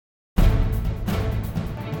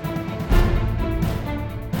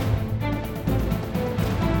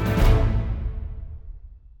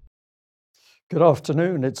Good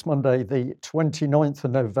afternoon. It's Monday, the 29th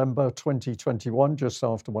of November, 2021, just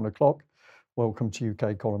after 1 o'clock. Welcome to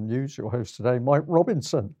UK Column News. Your host today, Mike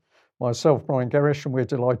Robinson. Myself, Brian Gerrish, and we're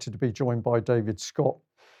delighted to be joined by David Scott,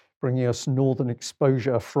 bringing us northern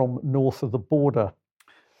exposure from north of the border.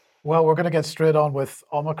 Well, we're going to get straight on with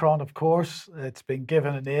Omicron, of course. It's been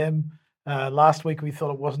given a name. Last week we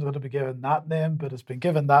thought it wasn't going to be given that name, but it's been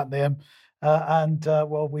given that name.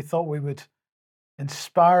 Well, we thought we would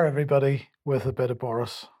inspire everybody with a bit of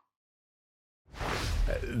Boris.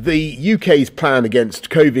 The UK's plan against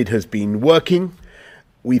COVID has been working.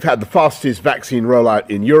 We've had the fastest vaccine rollout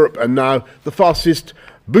in Europe and now the fastest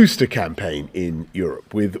booster campaign in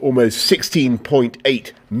Europe, with almost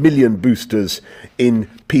 16.8 million boosters in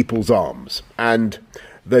people's arms. And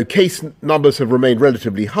though case numbers have remained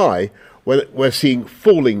relatively high, we're seeing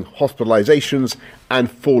falling hospitalizations and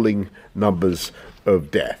falling numbers of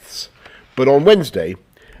deaths. But on Wednesday,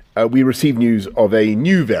 we received news of a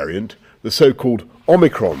new variant, the so-called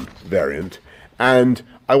Omicron variant, and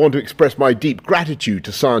I want to express my deep gratitude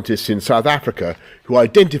to scientists in South Africa who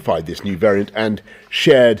identified this new variant and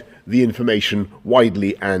shared the information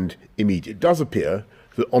widely and immediately. It does appear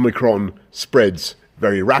that Omicron spreads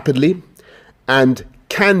very rapidly and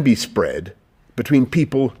can be spread between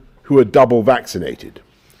people who are double vaccinated.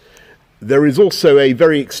 There is also a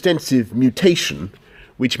very extensive mutation,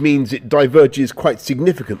 which means it diverges quite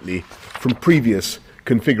significantly from previous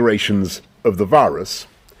configurations of the virus.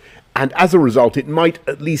 And as a result, it might,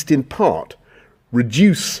 at least in part,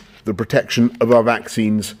 reduce the protection of our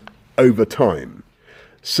vaccines over time.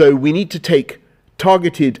 So we need to take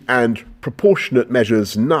targeted and proportionate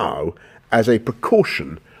measures now as a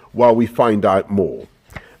precaution while we find out more.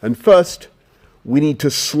 And first, we need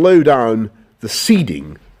to slow down the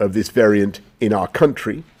seeding of this variant in our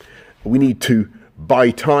country. We need to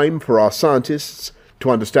buy time for our scientists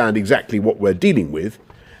to understand exactly what we're dealing with,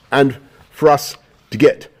 and for us to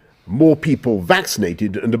get more people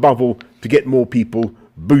vaccinated and, above all, to get more people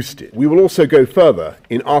boosted. We will also go further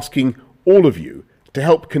in asking all of you to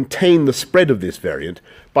help contain the spread of this variant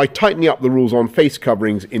by tightening up the rules on face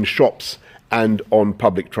coverings in shops and on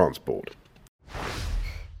public transport.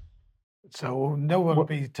 So no one would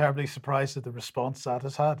be terribly surprised at the response that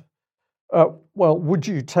has had. Well, would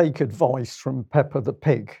you take advice from Peppa the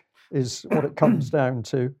Pig, is what it comes down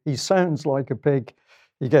to. He sounds like a pig.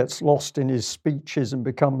 He gets lost in his speeches and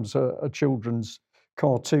becomes a children's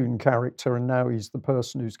cartoon character, and now he's the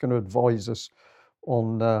person who's going to advise us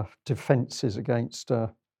on defences against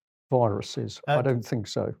viruses. I don't think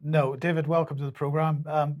so. No. David, welcome to the programme.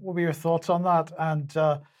 What were your thoughts on that?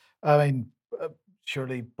 And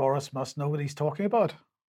surely Boris must know what he's talking about.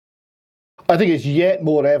 I think it's yet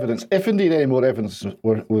more evidence, if indeed any more evidence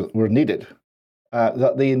were needed,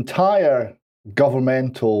 that the entire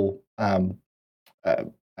governmental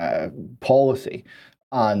policy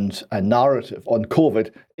and a narrative on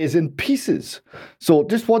COVID is in pieces. So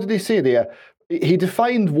just what did he say there? He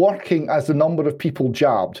defined working as the number of people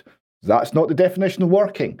jabbed. That's not the definition of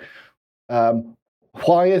working.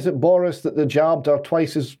 Why is it, Boris, that the jabbed are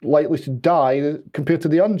twice as likely to die compared to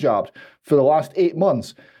the unjabbed for the last 8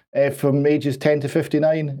 months from ages 10 to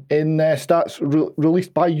 59 in stats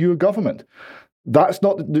released by your government? That's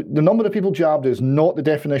not the number of people jabbed is not the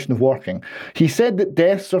definition of working. He said that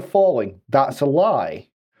deaths are falling. That's a lie.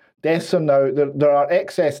 Deaths are now, there are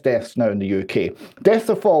excess deaths now in the UK. Deaths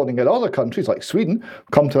are falling in other countries like Sweden. We'll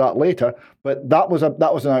come to that later. But that was an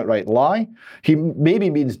outright lie. He maybe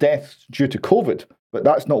means deaths due to COVID, but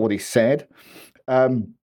that's not what he said.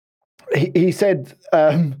 He said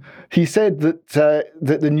that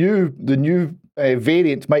the new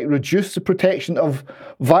variant might reduce the protection of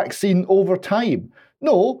vaccine over time.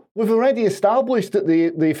 No, we've already established that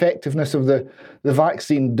the effectiveness of the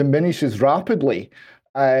vaccine diminishes rapidly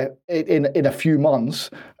in a few months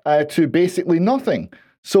to basically nothing.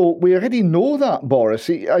 So we already know that, Boris.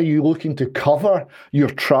 Are you looking to cover your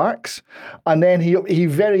tracks? And then he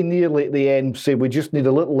very nearly at the end said we just need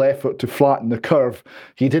a little effort to flatten the curve.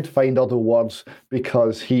 He did find other words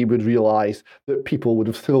because he would realise that people would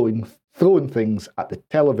have thrown things at the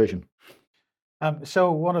television.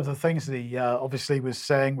 So one of the things that he obviously was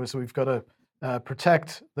saying was we've got to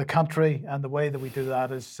protect the country, and the way that we do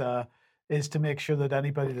that is to make sure that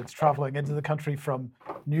anybody that's travelling into the country from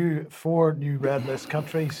four new red list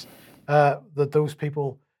countries, that those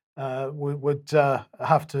people would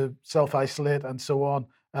have to self-isolate and so on,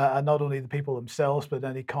 and not only the people themselves, but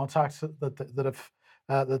any contacts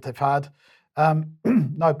that they've had.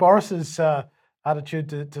 Now, Boris's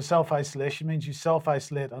attitude to self-isolation means you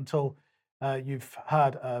self-isolate until you've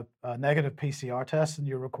had a negative PCR test, and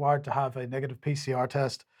you're required to have a negative PCR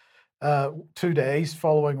test 2 days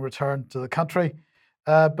following return to the country.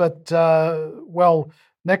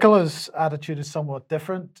 Nicola's attitude is somewhat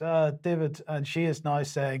different, David, and she is now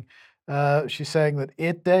saying, she's saying that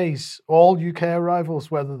 8 days, all UK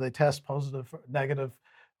arrivals, whether they test positive or negative,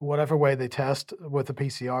 whatever way they test with a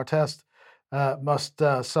PCR test, must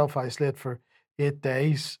self-isolate for 8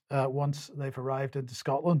 days once they've arrived into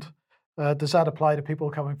Scotland. Does that apply to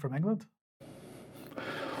people coming from England?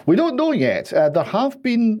 We don't know yet. There have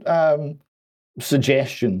been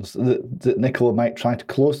suggestions that Nicola might try to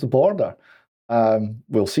close the border.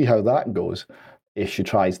 We'll see how that goes if she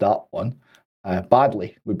tries that one.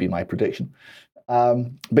 Badly would be my prediction.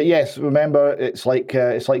 But yes, remember, it's like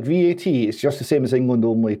VAT. It's just the same as England,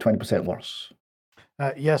 only 20% worse.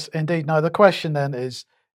 Yes, indeed. Now, the question then is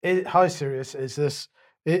how serious is this?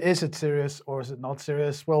 Is it serious or is it not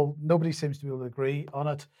serious? Well, nobody seems to be able to agree on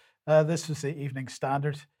it. This was the Evening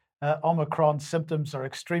Standard. Omicron symptoms are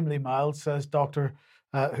extremely mild, says doctor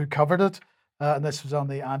who covered it. And this was on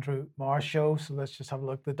the Andrew Marr show. So let's just have a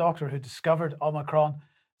look. The doctor who discovered Omicron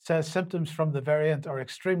says symptoms from the variant are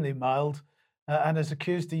extremely mild and has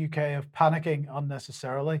accused the UK of panicking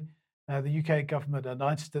unnecessarily. The UK government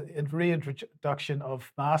announced the reintroduction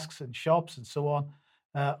of masks in shops and so on.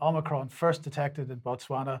 Omicron, first detected in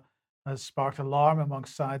Botswana, has sparked alarm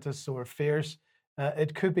amongst scientists over fears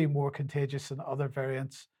it could be more contagious than other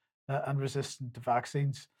variants and resistant to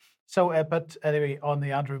vaccines. So, but anyway, on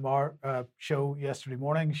the Andrew Marr show yesterday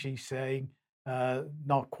morning, she's saying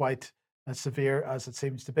not quite as severe as it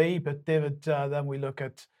seems to be. But David, then we look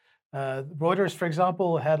at Reuters, for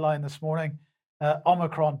example, a headline this morning,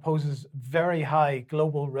 Omicron poses very high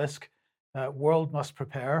global risk. World must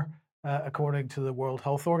prepare, according to the World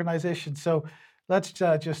Health Organization. So let's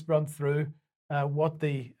just run through what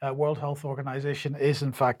the World Health Organization is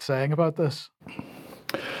in fact saying about this.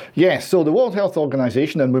 Yes, so the World Health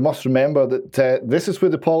Organization, and we must remember that this is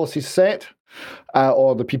where the policy is set,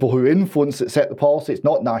 or the people who influence it set the policy. It's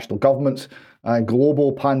not national governments.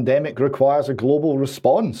 Global pandemic requires a global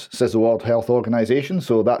response, says the World Health Organization.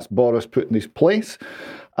 So that's Boris put in his place.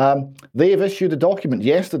 They have issued a document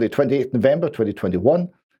yesterday, 28th November 2021,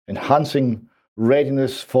 enhancing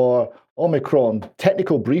readiness for Omicron,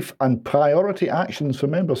 technical brief and priority actions for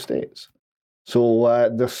member states. So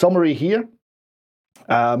the summary here.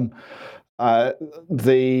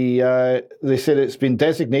 They said it's been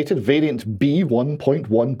designated variant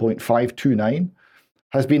B1.1.529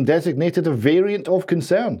 has been designated a variant of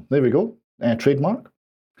concern. There we go, trademark.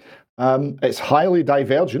 It's highly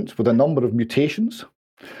divergent with a number of mutations,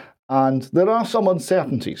 and there are some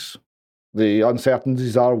uncertainties. The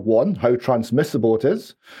uncertainties are 1, how transmissible it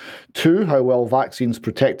is, 2, how well vaccines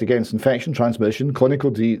protect against infection, transmission, clinical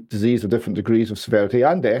disease of different degrees of severity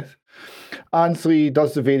and death, and 3,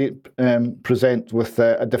 does the variant present with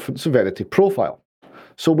a different severity profile?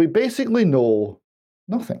 So we basically know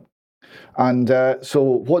nothing. And so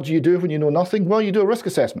what do you do when you know nothing? Well, you do a risk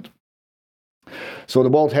assessment. So the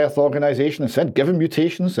World Health Organization has said, given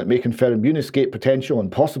mutations that may confer immune escape potential and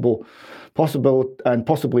possibly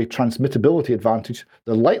transmittability advantage,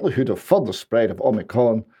 the likelihood of further spread of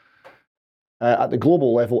Omicron at the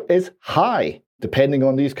global level is high. Depending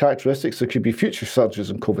on these characteristics, there could be future surges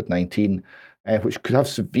in COVID-19, which could have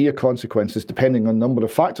severe consequences depending on a number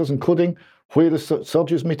of factors, including where the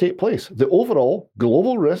surges may take place. The overall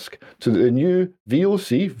global risk to the new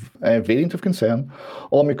VOC, variant of concern,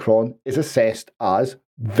 Omicron, is assessed as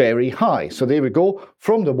very high. So there we go.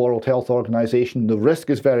 From the World Health Organization, the risk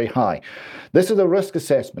is very high. This is a risk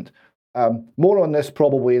assessment. More on this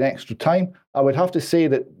probably in extra time. I would have to say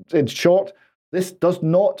that, in short, this is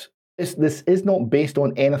not based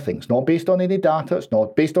on anything. It's not based on any data. It's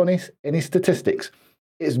not based on any statistics.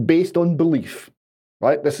 It's based on belief.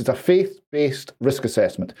 Right? This is a faith-based risk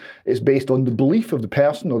assessment. It's based on the belief of the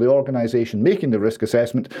person or the organization making the risk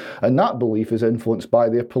assessment, and that belief is influenced by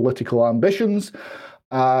their political ambitions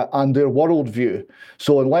and their worldview.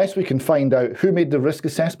 So unless we can find out who made the risk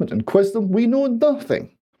assessment and quiz them, we know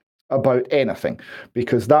nothing about anything,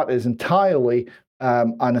 because that is entirely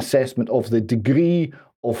an assessment of the degree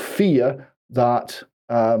of fear that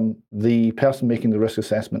the person making the risk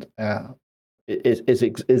assessment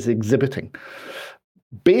is exhibiting.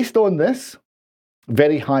 Based on this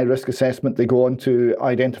very high risk assessment, they go on to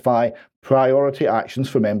identify priority actions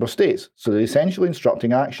for member states. So they're essentially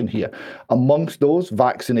instructing action here. Amongst those,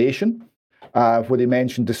 vaccination, where they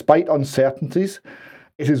mention, despite uncertainties,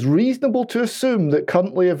 it is reasonable to assume that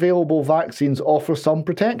currently available vaccines offer some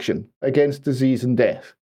protection against disease and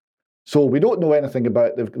death. So we don't know anything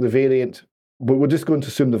about the variant, but we're just going to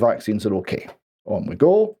assume the vaccines are okay. On we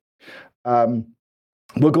go.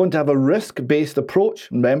 We're going to have a risk-based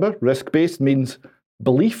approach. Remember, risk-based means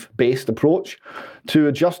belief-based approach to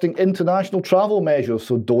adjusting international travel measures.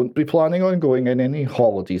 So don't be planning on going on any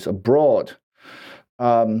holidays abroad.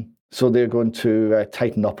 So they're going to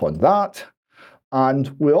tighten up on that.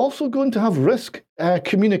 And we're also going to have risk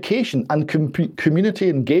communication and community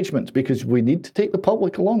engagement, because we need to take the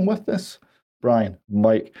public along with this, Brian,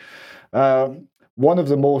 Mike. One of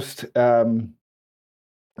the most...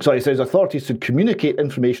 it says authorities should communicate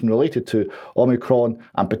information related to Omicron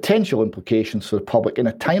and potential implications for the public in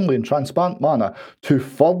a timely and transparent manner to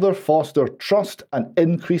further foster trust and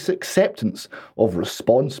increase acceptance of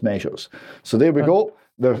response measures. So there we go.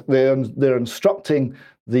 They're instructing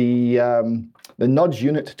the nudge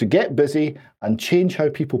unit to get busy and change how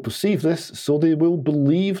people perceive this so they will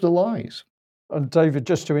believe the lies. And David,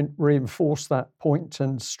 just to reinforce that point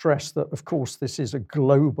and stress that, of course, this is a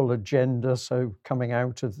global agenda. So coming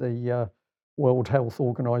out of the World Health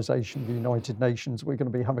Organization, the United Nations, we're going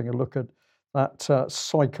to be having a look at that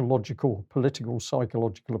political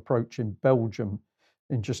psychological approach in Belgium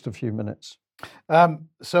in just a few minutes.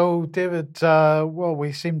 So, David,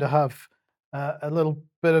 we seem to have a little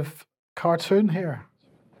bit of cartoon here.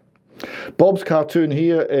 Bob's cartoon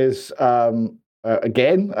here is...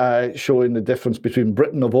 again, showing the difference between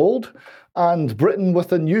Britain of old and Britain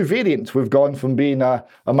with a new variant. We've gone from being a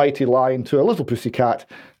mighty lion to a little pussycat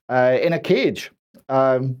in a cage.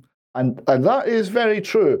 And that is very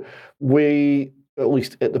true. We, at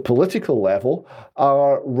least at the political level,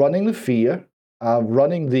 are running the fear,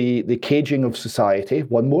 running the caging of society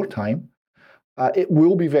one more time. It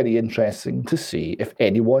will be very interesting to see if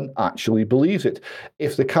anyone actually believes it.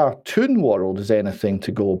 If the cartoon world is anything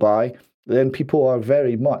to go by, then people are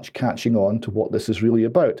very much catching on to what this is really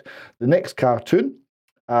about. The next cartoon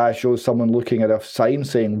shows someone looking at a sign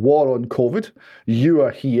saying, "War on COVID, you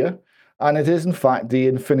are here," and it is in fact the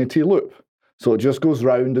infinity loop. So it just goes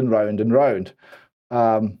round and round and round.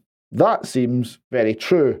 That seems very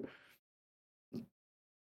true.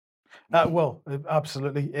 It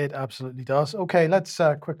absolutely does. Okay, let's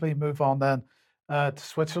quickly move on then to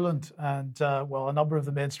Switzerland. And a number of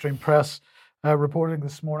the mainstream press reporting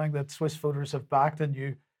this morning that Swiss voters have backed a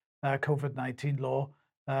new COVID-19 law.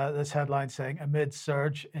 This headline saying, amid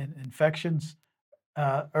surge in infections,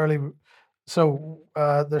 they're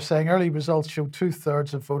saying early results show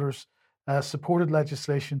 2/3 of voters supported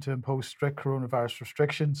legislation to impose strict coronavirus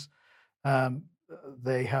restrictions.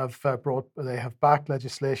 They have backed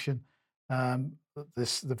legislation.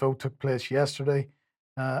 The vote took place yesterday.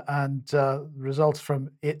 And results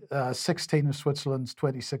from 16 of Switzerland's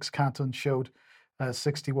 26 cantons showed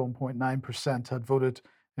 61.9% had voted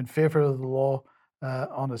in favour of the law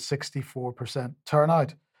on a 64%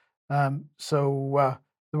 turnout. So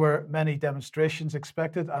there were many demonstrations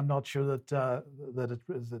expected. I'm not sure that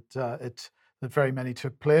very many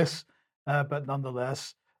took place, but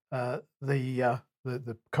nonetheless, the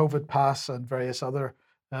COVID pass and various other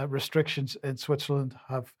restrictions in Switzerland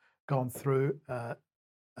have gone through.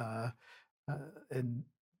 In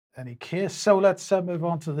any case. So let's move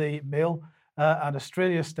on to the Mail. And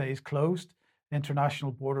Australia stays closed.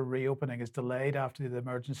 International border reopening is delayed after the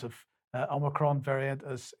emergence of Omicron variant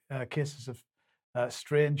as cases of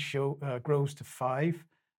strain grows to 5,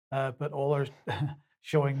 but all are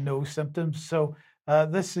showing no symptoms. So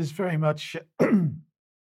this is very much,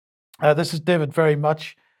 this is, David, very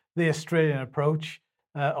much the Australian approach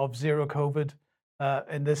of zero COVID.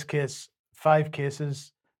 In this case, 5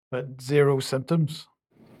 cases, but 0 symptoms.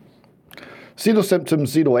 0 symptoms,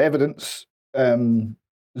 0 evidence, 0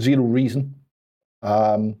 reason,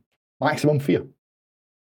 maximum fear.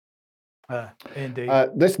 Indeed.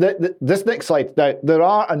 This next slide. Now, there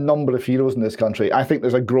are a number of heroes in this country. I think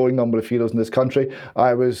there's a growing number of heroes in this country.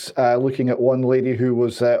 I was looking at one lady who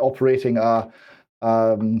was operating a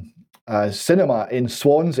cinema in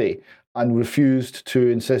Swansea and refused to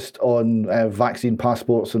insist on vaccine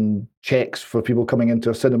passports and checks for people coming into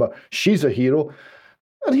a cinema. She's a hero.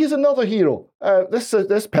 And here's another hero.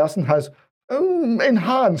 This person has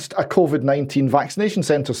enhanced a COVID-19 vaccination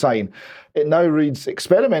centre sign. It now reads,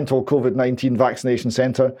 experimental COVID-19 vaccination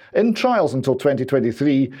centre in trials until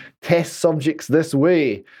 2023. Test subjects this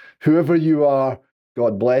way. Whoever you are,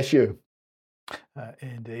 God bless you.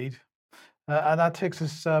 Indeed. And that takes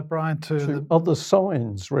us, Brian, to other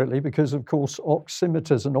signs, really, because, of course,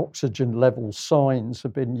 oximeters and oxygen level signs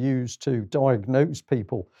have been used to diagnose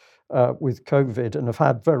people with COVID and have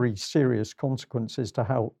had very serious consequences to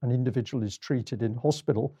how an individual is treated in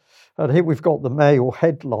hospital. And here we've got the Mail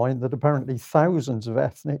headline that apparently thousands of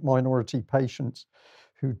ethnic minority patients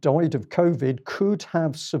who died of COVID could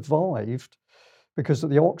have survived because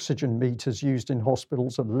the oxygen meters used in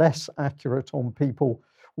hospitals are less accurate on people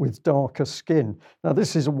with darker skin. Now,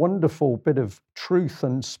 this is a wonderful bit of truth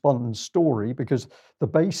and spun story because the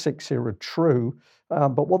basics here are true,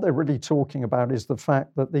 but what they're really talking about is the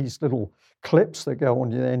fact that these little clips that go on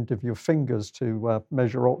the end of your fingers to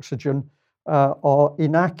measure oxygen are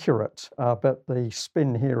inaccurate. But the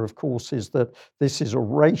spin here, of course, is that this is a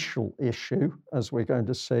racial issue, as we're going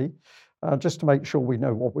to see. Just to make sure we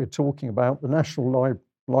know what we're talking about, the National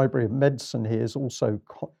Library of Medicine here is also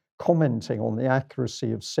commenting on the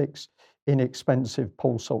accuracy of 6 inexpensive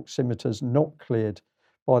pulse oximeters not cleared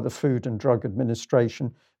by the Food and Drug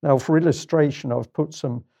Administration. Now, for illustration, I've put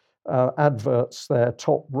some adverts there,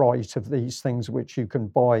 top right, of these things which you can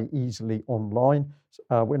buy easily online.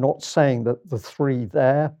 We're not saying that the 3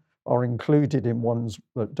 there are included in ones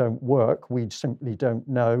that don't work. We simply don't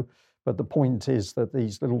know. But the point is that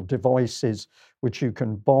these little devices, which you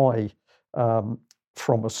can buy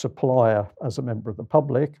from a supplier as a member of the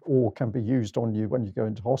public, or can be used on you when you go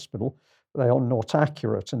into hospital, they are not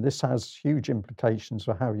accurate. And this has huge implications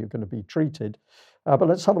for how you're going to be treated. But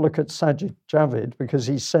let's have a look at Sajid Javid, because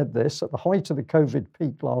he said this: at the height of the COVID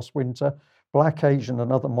peak last winter, Black, Asian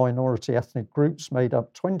and other minority ethnic groups made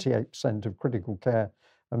up 28% of critical care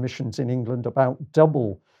admissions in England, about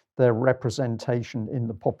double their representation in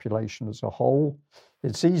the population as a whole.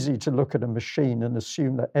 It's easy to look at a machine and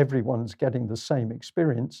assume that everyone's getting the same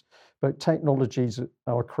experience, but technologies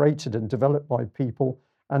are created and developed by people,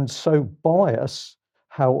 and so bias,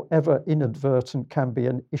 however inadvertent, can be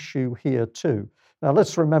an issue here too. Now,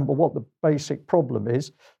 let's remember what the basic problem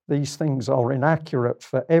is. These things are inaccurate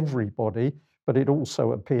for everybody, but it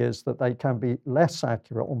also appears that they can be less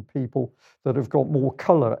accurate on people that have got more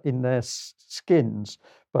colour in their skins.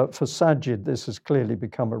 But for Sajid, this has clearly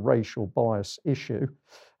become a racial bias issue.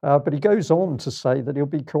 But he goes on to say that he'll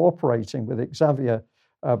be cooperating with Xavier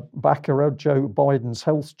Becerra, Joe Biden's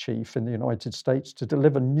health chief in the United States, to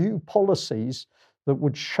deliver new policies that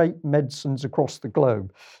would shape medicines across the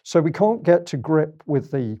globe. So we can't get to grip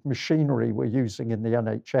with the machinery we're using in the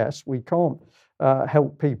NHS. We can't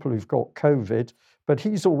help people who've got COVID, but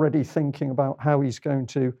he's already thinking about how he's going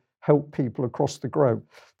to help people across the globe.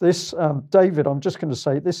 This, David, I'm just going to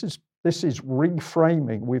say, this is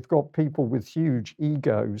reframing. We've got people with huge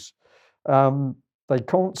egos. They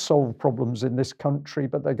can't solve problems in this country,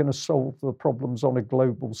 but they're going to solve the problems on a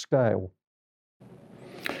global scale.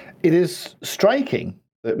 It is striking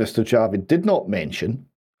that Mr. Javid did not mention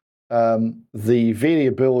the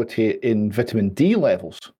variability in vitamin D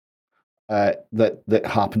levels that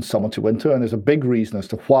happens summer to winter, and there's a big reason as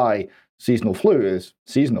to why seasonal flu is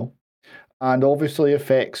seasonal, and obviously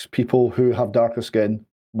affects people who have darker skin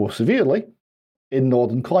more severely in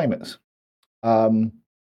northern climates.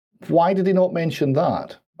 Why did he not mention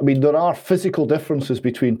that? I mean, there are physical differences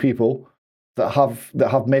between people that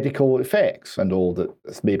have medical effects, and all that.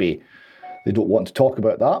 Maybe they don't want to talk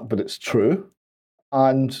about that, but it's true,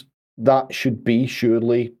 and that should be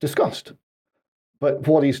surely discussed. But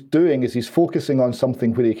what he's doing is he's focusing on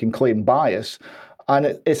something where he can claim bias,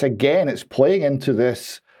 and it's playing into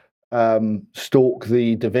this stoke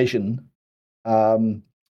the division and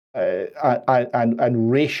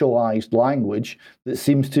racialised language that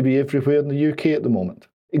seems to be everywhere in the UK at the moment,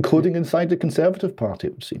 including inside the Conservative Party,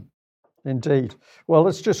 it would seem. Indeed. Well,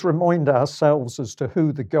 let's just remind ourselves as to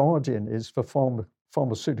who the Guardian is for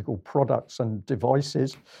pharmaceutical products and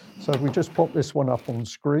devices. So we just pop this one up on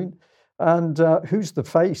screen. And who's the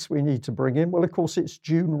face we need to bring in? Well, of course, it's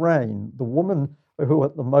June Rain, the woman who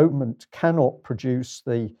at the moment cannot produce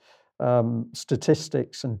the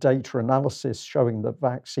statistics and data analysis showing that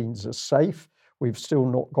vaccines are safe. We've still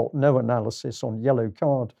not got no analysis on yellow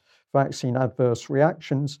card vaccine adverse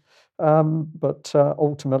reactions. But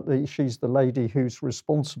ultimately, she's the lady who's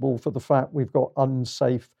responsible for the fact we've got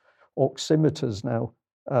unsafe oximeters now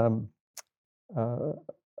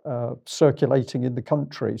circulating in the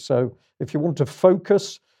country. So if you want to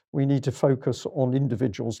focus, we need to focus on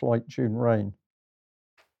individuals like June Rain.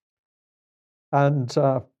 And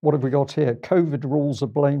what have we got here? COVID rules are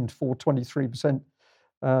blamed for 23%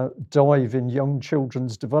 dive in young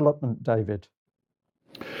children's development, David.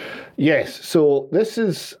 Yes, so this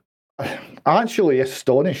is actually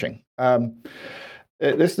astonishing.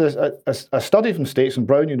 This is a study from States and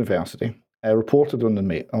Brown University, reported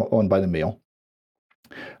on by the Mail,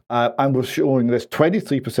 and was showing this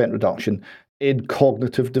 23% reduction in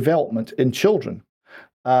cognitive development in children.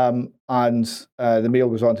 And the Mail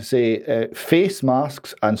goes on to say, face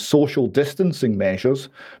masks and social distancing measures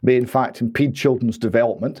may in fact impede children's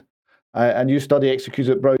development. A new study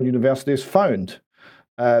executed at Brown University has found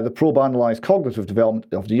the probe analysed cognitive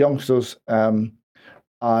development of the youngsters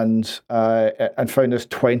and found this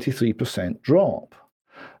 23% drop.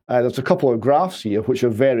 There's a couple of graphs here which are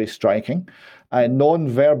very striking.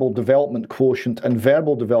 Non-verbal development quotient and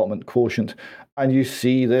verbal development quotient, and you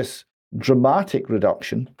see this dramatic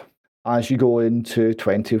reduction as you go into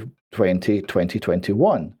 2020,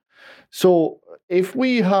 2021. So if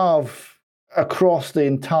we have across the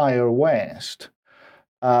entire West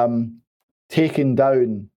taken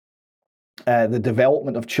down the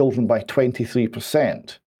development of children by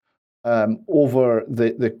 23%, over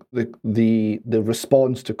the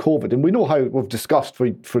response to COVID. And we know how we've discussed for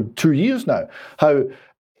 2 years now, how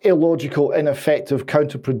illogical, ineffective,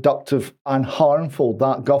 counterproductive and harmful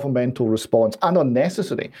that governmental response, and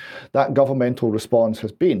unnecessary, that governmental response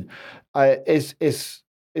has been. Is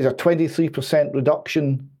a 23%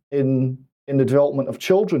 reduction in the development of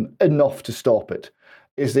children enough to stop it?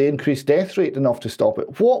 Is the increased death rate enough to stop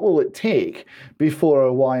it? What will it take before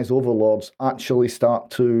our wise overlords actually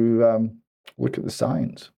start to look at the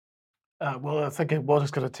science? Well, I think what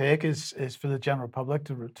it's going to take is for the general public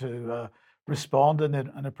to respond in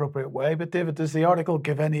an appropriate way. But David, does the article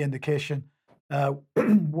give any indication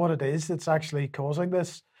what it is that's actually causing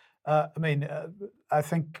this? I mean, I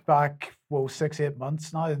think back 6-8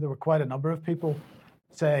 months now, there were quite a number of people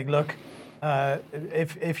saying, look,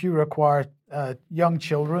 if you require young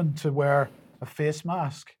children to wear a face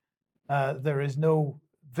mask, there is no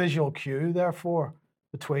visual cue, therefore,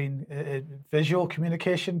 between visual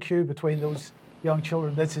communication cue between those young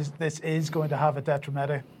children. This is going to have a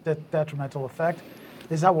detrimental effect.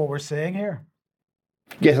 Is that what we're seeing here?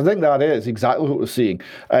 Yes, I think that is exactly what we're seeing.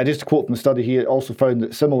 Just a quote from the study here, it also found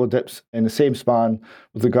that similar dips in the same span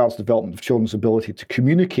with regards to development of children's ability to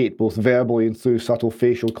communicate both verbally and through subtle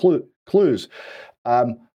facial clues.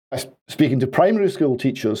 Speaking to primary school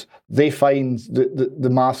teachers, they find the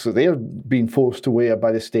masks that they're being forced to wear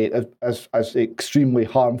by the state as extremely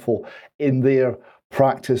harmful in their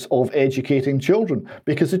practice of educating children,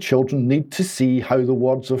 because the children need to see how the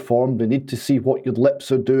words are formed, they need to see what your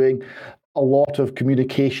lips are doing. A lot of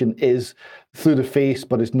communication is through the face,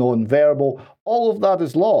 but it's non-verbal. All of that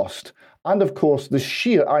is lost. And of course, the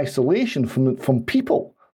sheer isolation from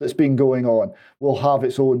people that's been going on will have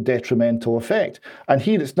its own detrimental effect. And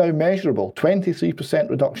here it's now measurable, 23%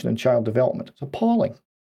 reduction in child development. It's appalling.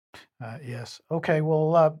 Yes. Okay,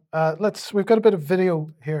 well, we've got a bit of video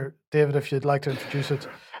here, David, if you'd like to introduce it,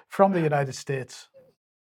 from the United States.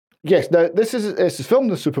 Yes, now this is filmed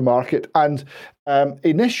in the supermarket, and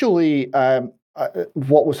initially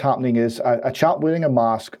what was happening is a chap wearing a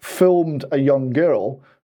mask filmed a young girl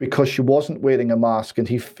because she wasn't wearing a mask, and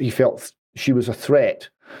he felt she was a threat.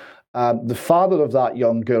 The father of that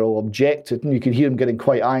young girl objected, and you can hear him getting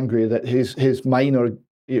quite angry that his minor,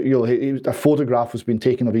 a photograph was being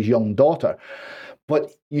taken of his young daughter.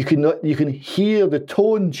 But you can hear the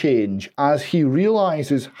tone change as he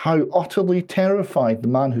realizes how utterly terrified the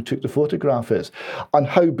man who took the photograph is, and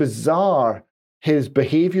how bizarre his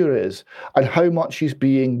behavior is, and how much he's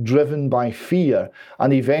being driven by fear.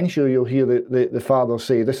 And eventually you'll hear the father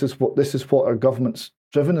say, this is what our government's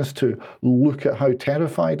driven us to. Look at how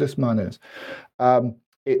terrified this man is.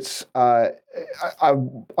 It's a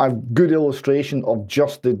good illustration of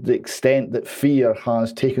just the extent that fear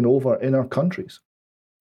has taken over in our countries.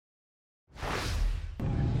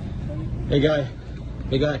 Hey guy,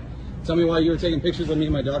 tell me why you were taking pictures of me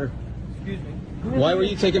and my daughter. Excuse me. Why were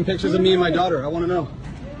you taking pictures of me and my daughter? I want to know.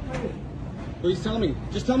 Please tell me.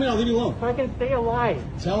 Just tell me and I'll leave you alone. So I can stay alive.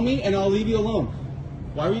 Tell me and I'll leave you alone.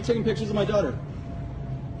 Why were you taking pictures of my daughter?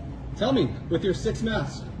 Tell me, with your 6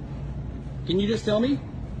 masks. Can you just tell me?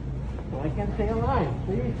 So I can stay alive,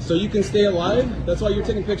 please. So you can stay alive? That's why you're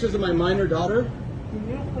taking pictures of my minor daughter? Can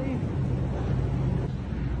you please?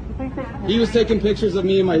 He was taking pictures of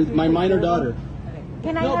me and my minor daughter.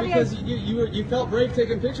 Can I No, have because you felt brave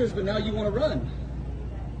taking pictures, but now you want to run.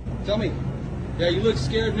 Tell me. Yeah, you look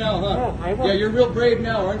scared now, huh? No, I won't. Yeah, you're real brave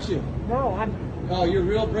now, aren't you? No, I'm... Oh, you're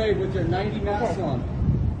real brave with your 90 masks on.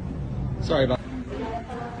 Sorry about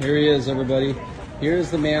that. Here he is, everybody.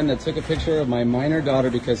 Here's the man that took a picture of my minor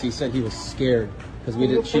daughter because he said he was scared because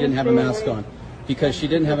she didn't have a mask on. Because she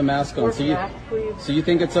didn't have a mask on. So you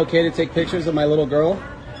think it's okay to take pictures of my little girl?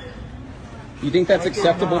 You think that's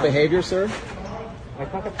acceptable behavior, sir? I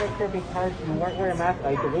took a picture because you weren't wearing a mask.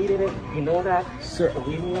 I deleted it. You know that? Sir, So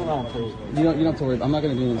leave me alone, please. You don't have to worry. I'm not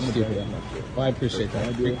going to do anything stupid. Well, I appreciate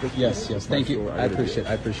that. Yes. Thank you. I appreciate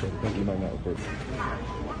it. Thank you. Can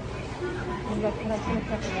I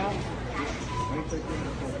check it out?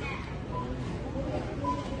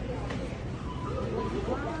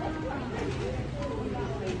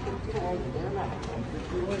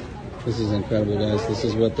 This is incredible, guys. This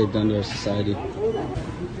is what they've done to our society.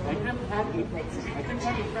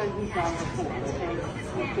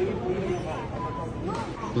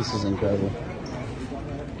 This is incredible.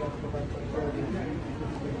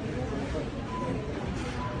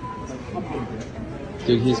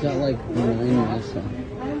 Dude, he's got like 9 masks on.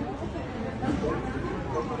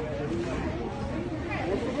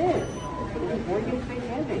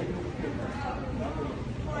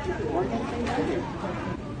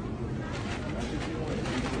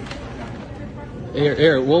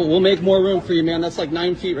 Here, we'll make more room for you, man. That's like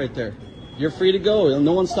 9 feet right there. You're free to go.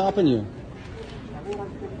 No one's stopping you.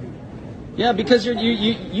 Yeah, because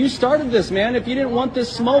you started this, man. If you didn't want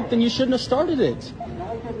this smoke, then you shouldn't have started it.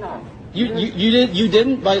 You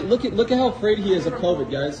didn't. Look at how afraid he is of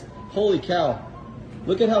COVID, guys. Holy cow!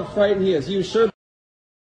 Look at how frightened he is. He was sure.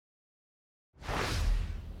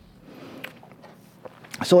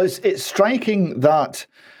 So it's striking that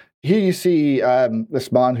here you see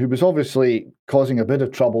this man who was obviously causing a bit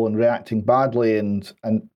of trouble and reacting badly,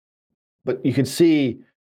 but you could see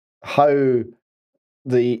how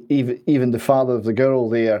even the father of the girl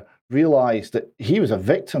there realized that he was a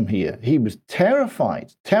victim here. He was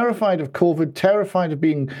terrified of COVID, terrified of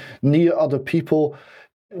being near other people,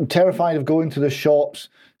 terrified of going to the shops,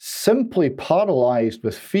 simply paralyzed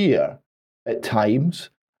with fear at times.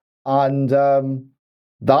 And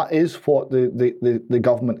that is what the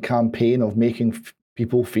government campaign of making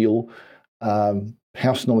people feel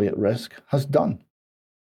personally at risk has done.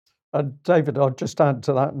 David, I'll just add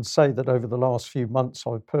to that and say that over the last few months,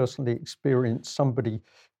 I've personally experienced somebody,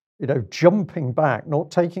 jumping back, not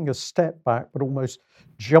taking a step back, but almost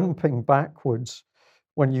jumping backwards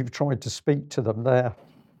when you've tried to speak to them there.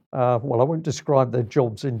 Well, I won't describe their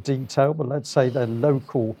jobs in detail, but let's say they're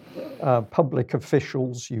local public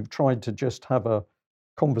officials. You've tried to just have a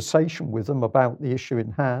conversation with them about the issue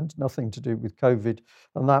in hand, nothing to do with COVID,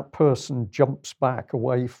 and that person jumps back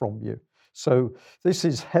away from you. So this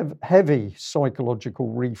is heavy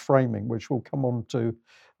psychological reframing, which we'll come on to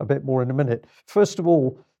a bit more in a minute. First of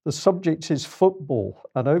all, the subject is football.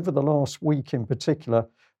 And over the last week in particular,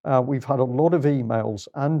 we've had a lot of emails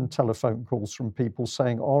and telephone calls from people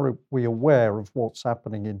saying, are we aware of what's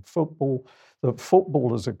happening in football, that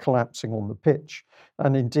footballers are collapsing on the pitch,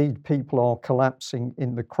 and indeed people are collapsing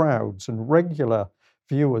in the crowds, and regular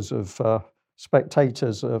viewers of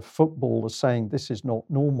spectators of football are saying this is not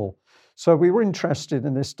normal. So we were interested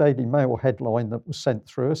in this Daily Mail headline that was sent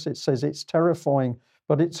through us. It says it's terrifying,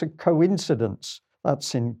 but it's a coincidence.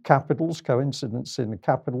 That's in capitals, coincidence in the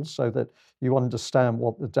capitals, so that you understand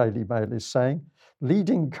what the Daily Mail is saying.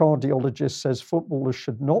 Leading cardiologist says footballers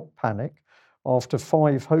should not panic after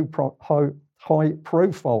 5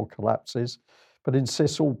 high-profile collapses, but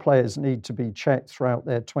insists all players need to be checked throughout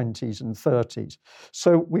their 20s and 30s.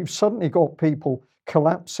 So we've suddenly got people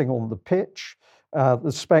collapsing on the pitch.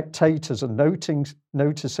 The spectators are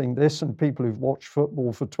noticing this, and people who've watched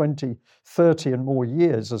football for 20, 30 and more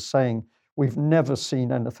years are saying, we've never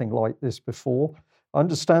seen anything like this before. I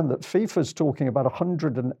understand that FIFA's talking about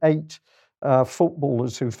 108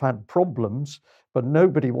 footballers who've had problems, but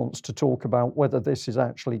nobody wants to talk about whether this is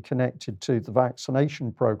actually connected to the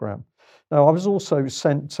vaccination program. Now, I was also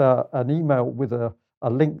sent an email with a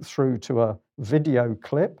link through to a video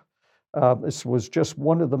clip. This was just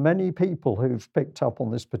one of the many people who've picked up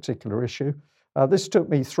on this particular issue. This took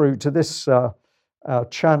me through to this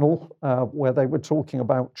channel where they were talking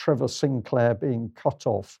about Trevor Sinclair being cut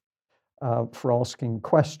off for asking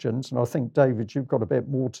questions. And I think, David, you've got a bit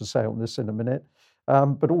more to say on this in a minute.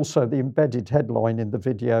 But also the embedded headline in the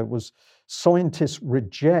video was scientists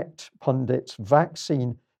reject pundits'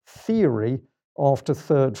 vaccine theory after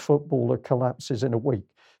third footballer collapses in a week.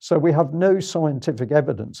 So we have no scientific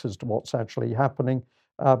evidence as to what's actually happening.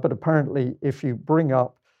 But apparently, if you bring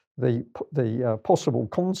up the possible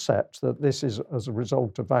concept that this is as a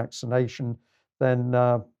result of vaccination, then,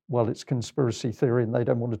 well, it's conspiracy theory and they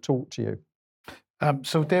don't want to talk to you.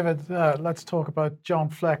 So, David, let's talk about John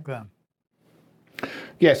Fleck then.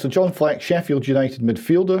 Yeah, so John Fleck, Sheffield United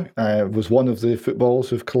midfielder, was one of the footballers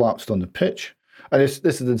who've collapsed on the pitch. And this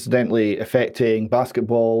is incidentally affecting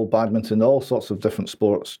basketball, badminton, all sorts of different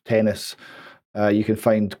sports, tennis. You can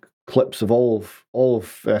find clips of all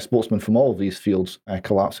of sportsmen from all of these fields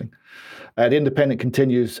collapsing. The Independent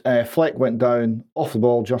continues, Fleck went down off the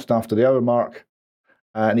ball just after the hour mark,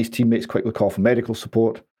 and his teammates quickly called for medical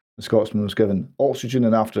support. The Scotsman was given oxygen,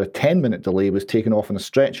 and after a 10-minute delay was taken off on a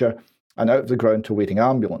stretcher and out of the ground to a waiting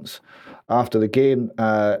ambulance. After the game,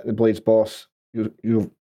 the Blades boss,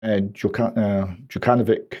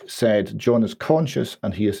 Djukanovic, said John is conscious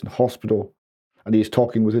and he is in hospital and he is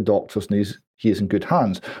talking with the doctors and he is in good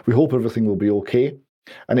hands. We hope everything will be okay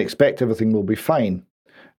and expect everything will be fine.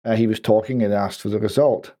 He was talking and asked for the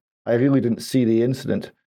result. I really didn't see the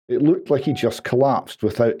incident. It looked like he just collapsed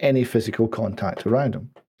without any physical contact around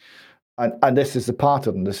him. And this is the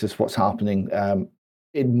pattern. This is what's happening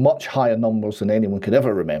in much higher numbers than anyone could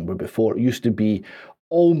ever remember before. It used to be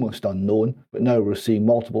almost unknown, but now we're seeing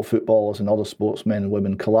multiple footballers and other sportsmen and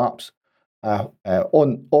women collapse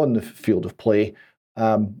on the field of play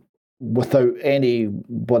without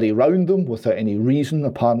anybody around them, without any reason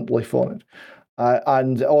apparently for it.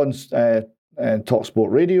 And on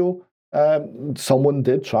TalkSport Radio, someone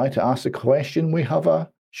did try to ask the question. We have a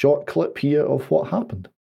short clip here of what happened.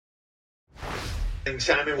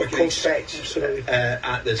 Simon, what can you expect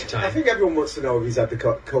at this time? I think everyone wants to know if he's had the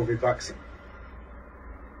COVID vaccine.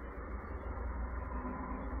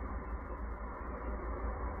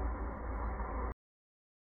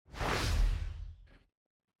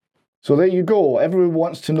 So there you go. Everyone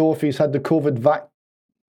wants to know if he's had the COVID vaccine.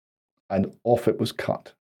 And off it was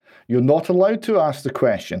cut. You're not allowed to ask the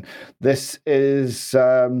question. This is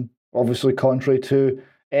obviously contrary to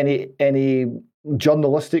any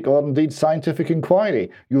journalistic or indeed scientific inquiry.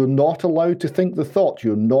 You're not allowed to think the thought.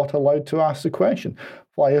 You're not allowed to ask the question.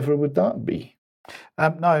 Why ever would that be?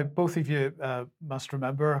 Now, both of you must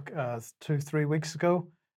remember 2-3 weeks ago,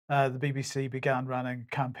 the BBC began running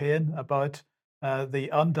a campaign about the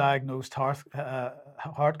undiagnosed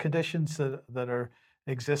heart conditions that are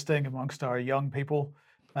existing amongst our young people,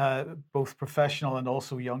 both professional and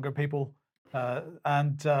also younger people.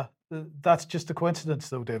 And that's just a coincidence,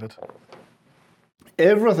 though, David.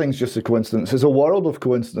 Everything's just a coincidence. There's a world of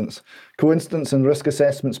coincidence. Coincidence and risk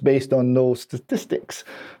assessments based on no statistics.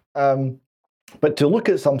 But to look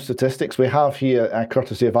at some statistics, we have here,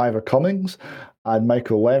 courtesy of Ivor Cummings and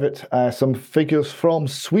Michael Levitt, some figures from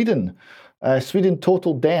Sweden. Sweden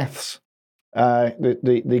total deaths.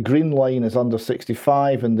 The green line is under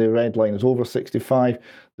 65 and the red line is over 65.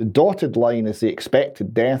 The dotted line is the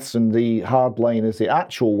expected deaths and the hard line is the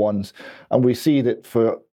actual ones. And we see that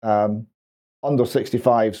for under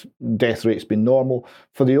 65s, death rate's been normal.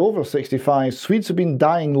 For the over 65s, Swedes have been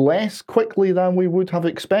dying less quickly than we would have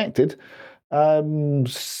expected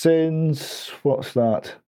since, what's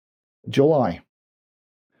that, July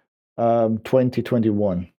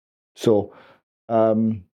 2021. So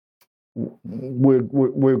we've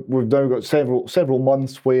now got several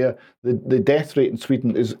months where the death rate in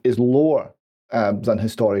Sweden is lower than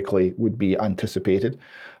historically would be anticipated.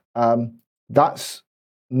 That's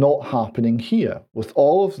not happening here with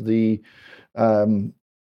all of the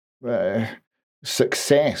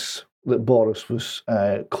success that Boris was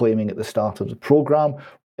claiming at the start of the programme.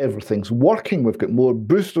 Everything's working. We've got more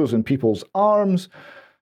boosters in people's arms.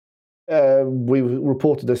 We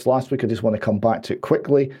reported this last week. I just want to come back to it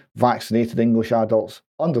quickly. Vaccinated English adults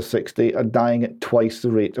under 60 are dying at twice the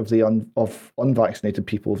rate of the unvaccinated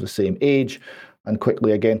people of the same age. And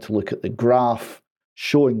quickly again to look at the graph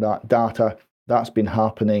showing that data. That's been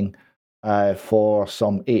happening for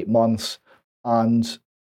some 8 months. And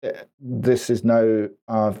this is now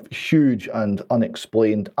a huge and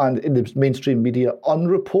unexplained and in the mainstream media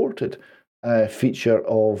unreported feature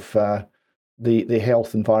of the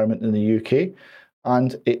health environment in the UK,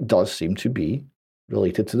 and it does seem to be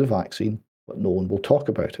related to the vaccine, but no one will talk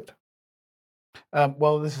about it.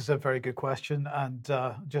 Well, this is a very good question, and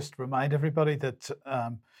just remind everybody that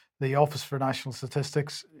the Office for National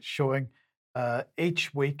Statistics is showing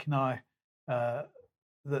each week now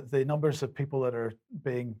the numbers of people that are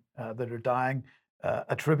dying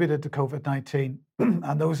attributed to COVID-19,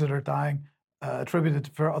 and those that are dying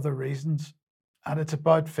attributed for other reasons, and it's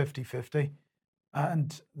about 50-50.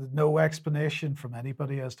 And no explanation from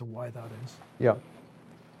anybody as to why that is. Yeah.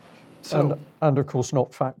 So, and of course,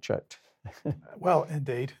 not fact-checked. Well,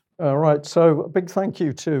 indeed. All right. So a big thank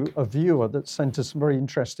you to a viewer that sent us some very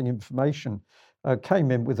interesting information.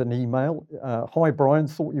 Came in with an email. Hi, Brian.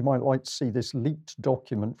 Thought you might like to see this leaked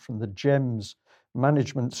document from the GEMS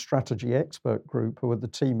Management Strategy Expert Group, who are the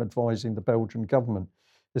team advising the Belgian government.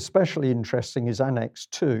 Especially interesting is Annex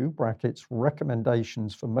 2, brackets,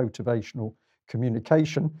 recommendations for motivational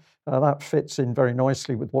communication. That fits in very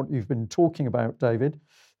nicely with what you've been talking about, David.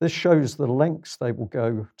 This shows the lengths they will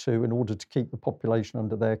go to in order to keep the population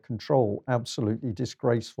under their control. Absolutely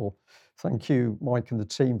disgraceful. Thank you, Mike and the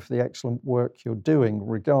team, for the excellent work you're doing.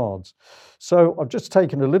 Regards. So I've just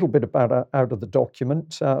taken a little bit out of the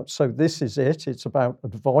document. So this is it. It's about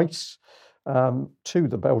advice to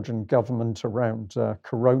the Belgian government around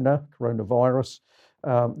coronavirus.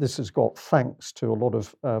 This has got thanks to a lot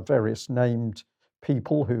of various named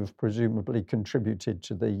people who've presumably contributed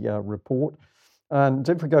to the report. And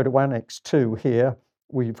if we go to Annex 2 here,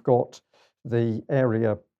 we've got the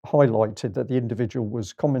area highlighted that the individual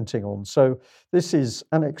was commenting on. So this is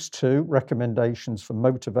Annex 2, recommendations for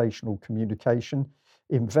motivational communication.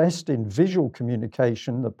 Invest in visual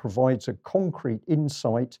communication that provides a concrete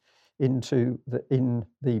insight into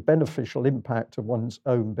the beneficial impact of one's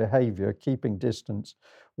own behavior, keeping distance,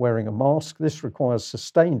 wearing a mask. This requires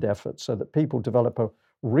sustained effort so that people develop a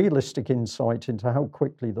realistic insight into how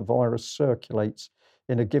quickly the virus circulates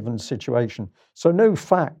in a given situation. So no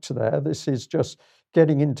fact there. This is just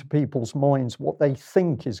getting into people's minds what they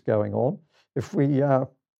think is going on. If we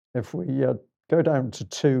go down to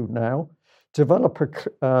 2 now, develop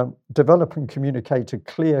and communicate a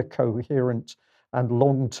clear, coherent, and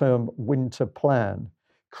long-term winter plan.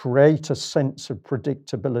 Create a sense of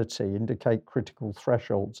predictability, indicate critical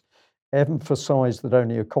thresholds. Emphasize that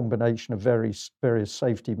only a combination of various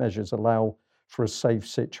safety measures allow for a safe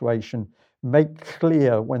situation. Make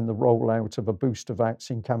clear when the rollout of a booster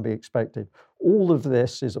vaccine can be expected. All of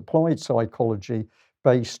this is applied psychology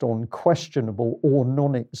based on questionable or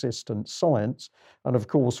non-existent science. And of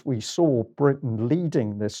course, we saw Britain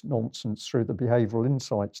leading this nonsense through the Behavioural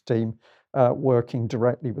Insights team, working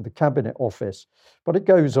directly with the Cabinet Office. But it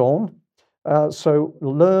goes on. So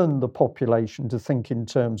learn the population to think in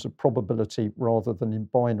terms of probability rather than in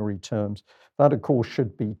binary terms. That, of course,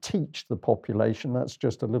 should be teach the population. That's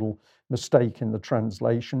just a little mistake in the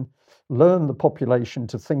translation. Learn the population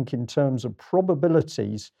to think in terms of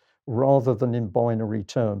probabilities rather than in binary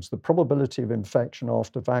terms. The probability of infection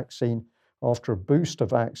after vaccine, after a booster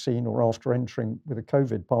vaccine, or after entering with a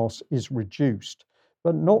COVID pass is reduced,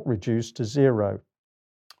 but not reduced to 0.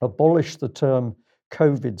 Abolish the term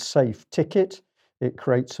COVID safe ticket. It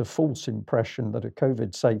creates a false impression that a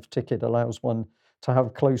COVID safe ticket allows one to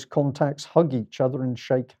have close contacts, hug each other and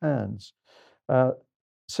shake hands.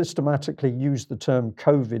 Systematically use the term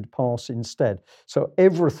COVID pass instead. So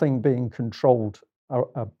everything being controlled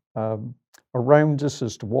around us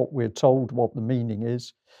as to what we're told, what the meaning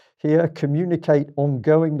is. Here, communicate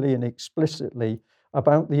ongoingly and explicitly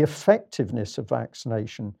about the effectiveness of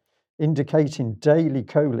vaccination, indicating daily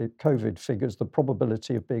COVID figures, the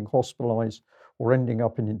probability of being hospitalized or ending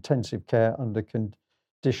up in intensive care under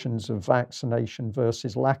conditions of vaccination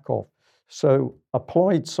versus lack of. So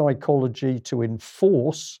applied psychology to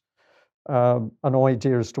enforce an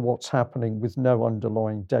idea as to what's happening with no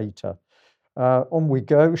underlying data. On we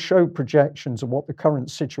go, show projections of what the current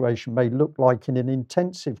situation may look like in an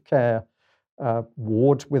intensive care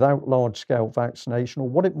ward without large-scale vaccination, or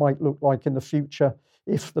what it might look like in the future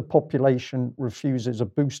if the population refuses a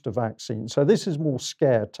booster vaccine. So this is more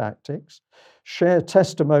scare tactics. Share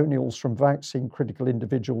testimonials from vaccine-critical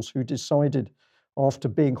individuals who decided after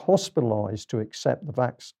being hospitalized to accept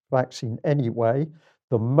the vaccine anyway.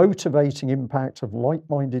 The motivating impact of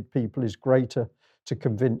like-minded people is greater to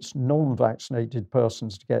convince non-vaccinated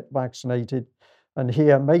persons to get vaccinated. And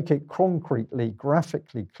here, make it concretely,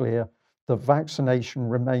 graphically clear that vaccination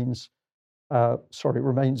remains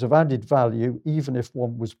of added value, even if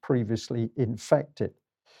one was previously infected.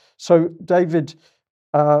 So, David,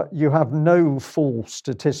 you have no full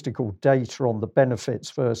statistical data on the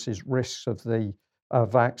benefits versus risks of the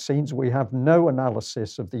vaccines. We have no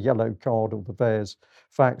analysis of the yellow card or the VAERS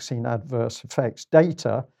vaccine adverse effects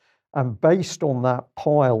data. And based on that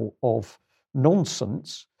pile of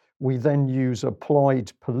nonsense, we then use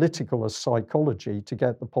applied political psychology to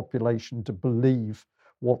get the population to believe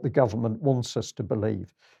what the government wants us to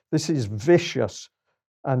believe. This is vicious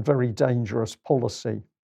and very dangerous policy.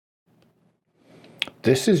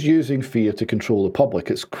 This is using fear to control the public.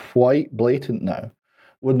 It's quite blatant now.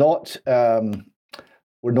 We're not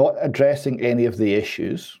addressing any of the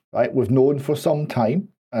issues, right? We've known for some time.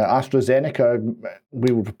 AstraZeneca,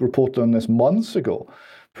 we reported on this months ago,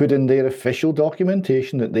 put in their official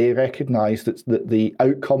documentation that they recognise that the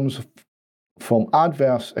outcomes from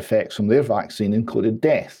adverse effects from their vaccine included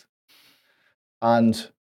death. And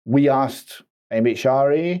we asked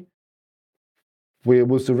MHRA, where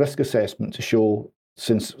was the risk assessment to show,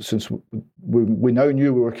 since we now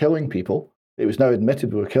knew we were killing people, it was now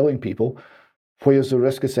admitted we were killing people, where's the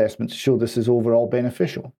risk assessment to show this is overall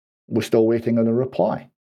beneficial? We're still waiting on a reply.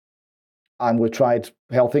 And we tried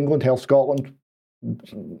Health England, Health Scotland,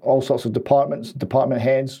 all sorts of departments, department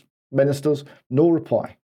heads, ministers, no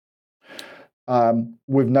reply.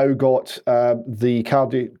 We've now got the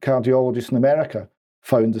cardiologists in America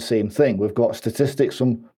found the same thing. We've got statistics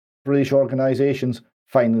from British organisations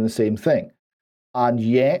finding the same thing. And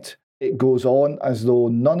yet it goes on as though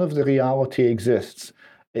none of the reality exists.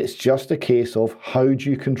 It's just a case of how do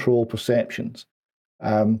you control perceptions?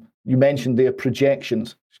 You mentioned their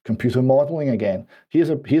projections. computer modeling again. Here's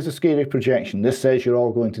a scary projection. This says you're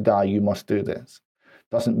all going to die. You must do this.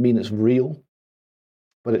 Doesn't mean it's real,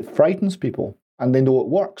 but it frightens people, and they know it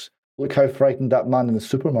works. Look how frightened that man in the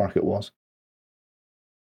supermarket was.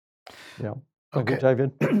 Yeah. Okay,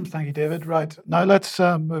 David. Thank you, David. Right, now let's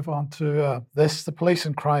move on to the Police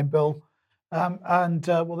and Crime Bill.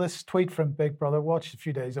 This tweet from Big Brother Watch, a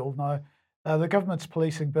few days old now. The government's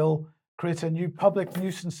policing bill creates a new public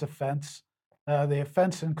nuisance offence. The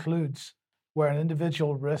offence includes where an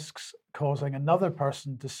individual risks causing another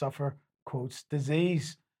person to suffer, quotes,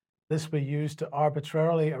 disease. This will be used to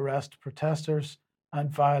arbitrarily arrest protesters and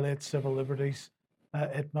violate civil liberties.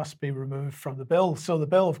 It must be removed from the bill. So the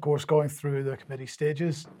bill, of course, going through the committee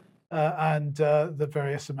stages and the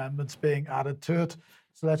various amendments being added to it.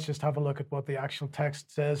 So let's just have a look at what the actual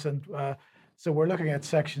text says. And so we're looking at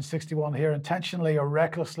section 61 here, intentionally or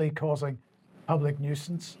recklessly causing public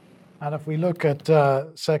nuisance. And if we look at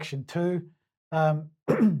section 2,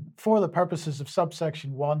 for the purposes of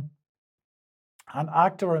subsection 1, an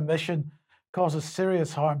act or omission causes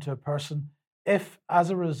serious harm to a person if, as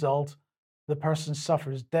a result, the person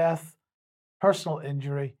suffers death, personal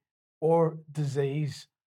injury, or disease.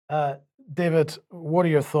 David, what are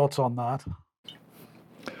your thoughts on that?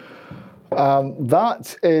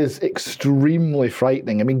 That is extremely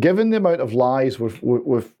frightening. I mean, given the amount of lies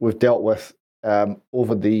we've dealt with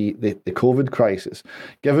over the COVID crisis,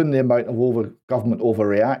 given the amount of government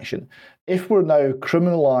overreaction, if we're now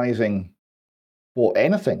criminalising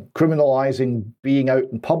criminalising being out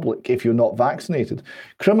in public if you're not vaccinated,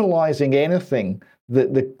 criminalising anything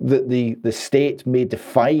that the state may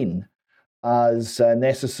define as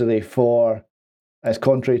necessary as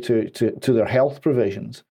contrary to their health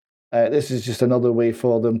provisions, this is just another way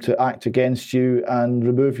for them to act against you and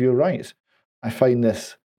remove your rights. I find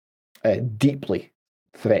this deeply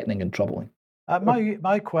threatening and troubling.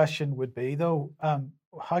 My question would be, though,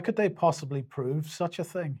 how could they possibly prove such a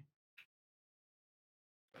thing?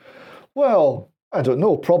 Well, I don't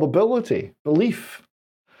know. Probability, belief.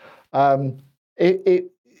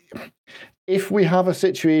 If we have a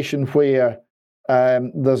situation where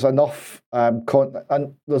there's enough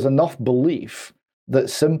belief that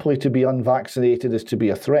simply to be unvaccinated is to be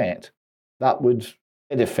a threat, that would,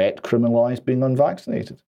 in effect, criminalise being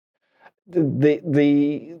unvaccinated.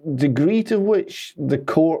 The degree to which the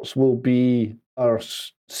courts will be our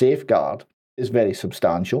safeguard is very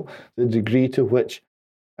substantial. The degree to which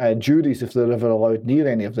juries, if they're ever allowed near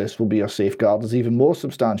any of this, will be our safeguard is even more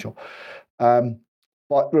substantial.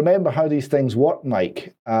 But remember how these things work,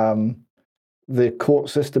 Mike. The court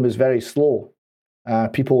system is very slow.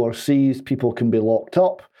 People are seized, people can be locked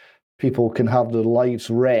up, people can have their lives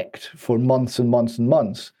wrecked for months and months and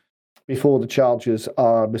months before the charges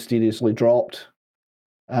are mysteriously dropped,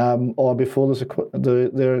 or before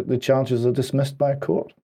the charges are dismissed by a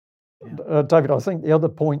court. David, I think the other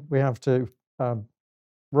point we have to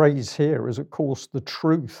raise here is, of course, the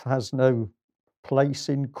truth has no place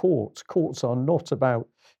in courts. Courts are not about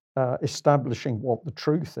establishing what the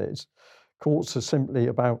truth is. Courts are simply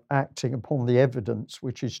about acting upon the evidence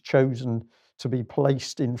which is chosen to be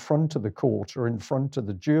placed in front of the court or in front of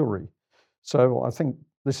the jury. So I think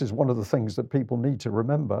this is one of the things that people need to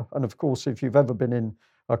remember. And of course, if you've ever been in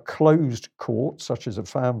a closed court, such as a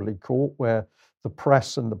family court, where the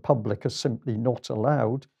press and the public are simply not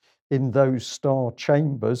allowed, in those star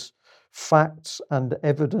chambers, facts and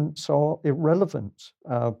evidence are irrelevant.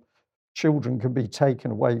 Children can be taken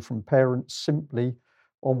away from parents simply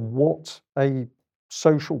on what a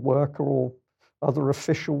social worker or other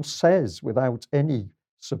official says without any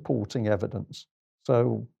supporting evidence.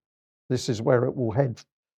 So this is where it will head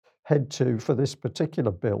to for this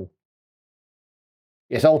particular bill.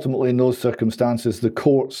 Yes, ultimately in those circumstances, the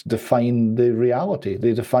courts define the reality.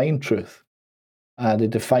 They define truth. They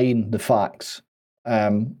define the facts.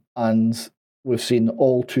 And we've seen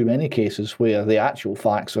all too many cases where the actual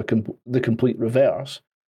facts are the complete reverse.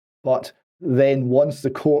 But then once the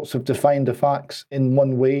courts have defined the facts in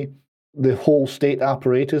one way, the whole state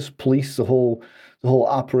apparatus, police, the whole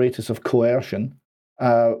apparatus of coercion,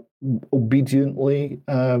 obediently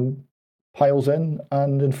piles in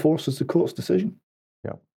and enforces the court's decision.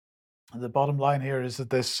 Yeah. The bottom line here is that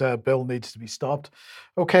this bill needs to be stopped.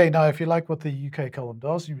 Okay, now if you like what the UK Column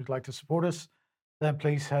does and you would like to support us, then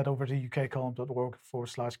please head over to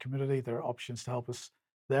ukcolumn.org/community. There are options to help us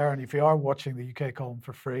there. And if you are watching the UK Column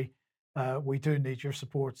for free, we do need your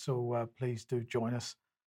support. So please do join us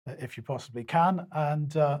if you possibly can.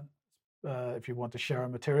 And if you want to share our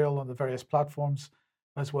material on the various platforms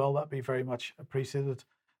as well, that'd be very much appreciated.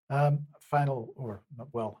 Another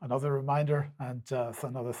reminder and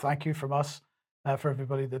another thank you from us for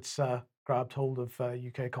everybody that's grabbed hold of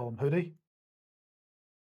UK column hoodie.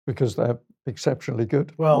 Because they're exceptionally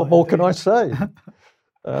good. Well, What more can I say?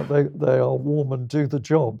 They are warm and do the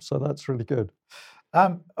job, so that's really good.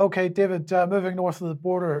 Okay, David, moving north of the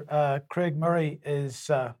border, Craig Murray is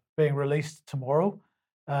being released tomorrow.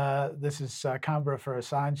 This is Canberra for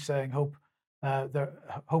Assange saying hope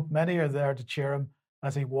many are there to cheer him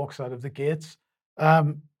as he walks out of the gates.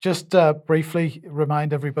 Just briefly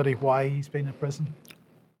remind everybody why he's been in prison.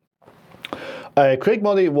 Craig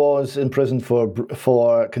Murray was in prison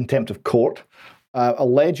for contempt of court,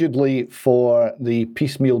 allegedly for the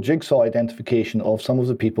piecemeal jigsaw identification of some of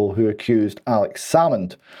the people who accused Alex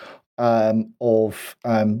Salmond of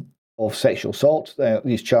sexual assault.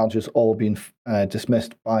 These charges all been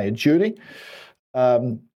dismissed by a jury.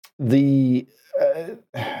 The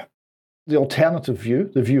alternative view,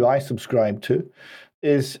 the view I subscribe to,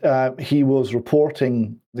 is he was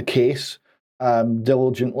reporting the case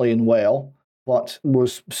diligently and well, but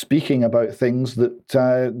was speaking about things that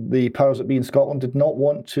the powers that be in Scotland did not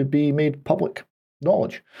want to be made public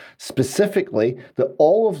knowledge. Specifically, that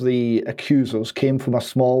all of the accusers came from a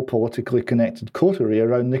small politically connected coterie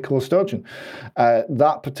around Nicola Sturgeon.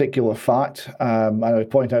 That particular fact, and I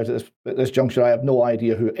point out at this juncture, I have no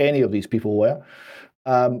idea who any of these people were,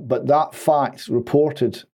 but that fact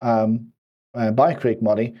reported by Craig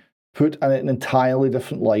Murray put an entirely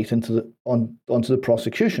different light onto the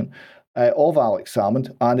prosecution of Alex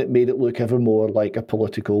Salmond, and it made it look ever more like a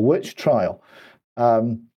political witch trial.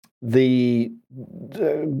 The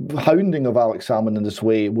hounding of Alex Salmond in this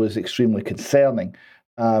way was extremely concerning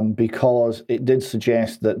because it did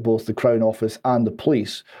suggest that both the Crown Office and the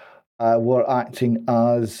police were acting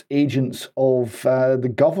as agents of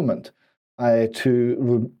the government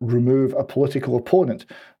to remove a political opponent.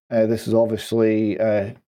 This is obviously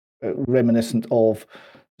reminiscent of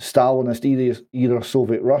Stalinist era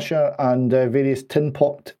Soviet Russia and various tin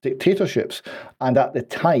pot dictatorships. And at the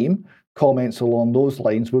time, comments along those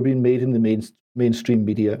lines were being made in the mainstream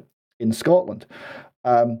media in Scotland.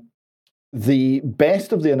 The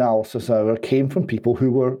best of the analysis, however, came from people who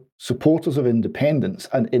were supporters of independence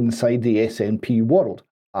and inside the SNP world,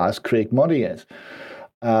 as Craig Murray is.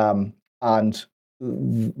 And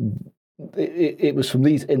it was from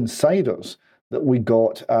these insiders that we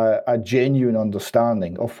got a genuine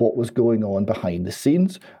understanding of what was going on behind the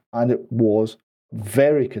scenes, and it was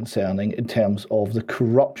very concerning in terms of the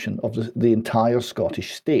corruption of the entire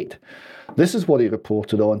Scottish state. This is what he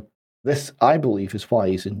reported on. This, I believe, is why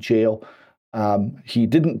he's in jail. He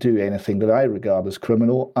didn't do anything that I regard as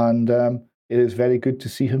criminal, and it is very good to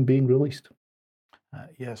see him being released.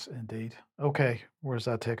 Yes, indeed. Okay, where does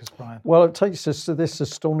that take us, Brian? Well, it takes us to this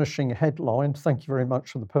astonishing headline. Thank you very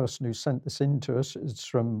much for the person who sent this in to us. It's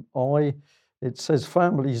from It says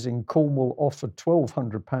families in Cornwall offered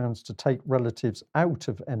 £1,200 to take relatives out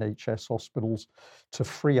of NHS hospitals to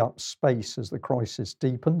free up space as the crisis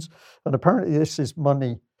deepens. And apparently this is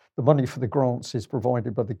money. The money for the grants is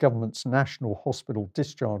provided by the government's National Hospital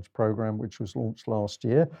Discharge Programme, which was launched last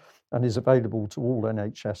year and is available to all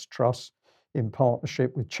NHS trusts in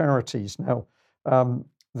partnership with charities. Now,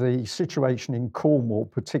 the situation in Cornwall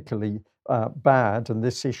particularly bad, and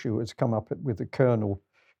this issue has come up with the Curnow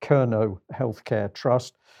Healthcare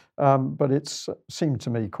Trust, but it's seemed to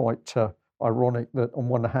me quite ironic that on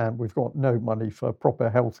one hand we've got no money for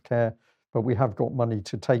proper healthcare, but we have got money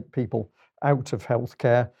to take people out of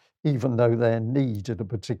healthcare, even though their need at a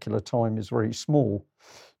particular time is very small.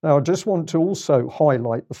 Now, I just want to also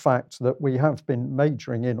highlight the fact that we have been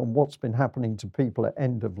majoring in on what's been happening to people at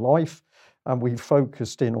end of life, and we've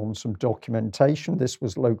focused in on some documentation. This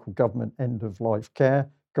was Local Government End of Life Care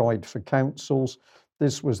Guide for Councils.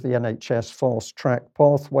 This was the NHS Fast Track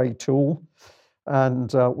Pathway tool.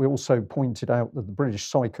 And we also pointed out that the British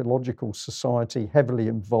Psychological Society heavily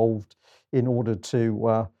involved in order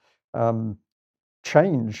to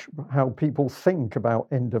change how people think about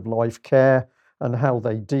end-of-life care and how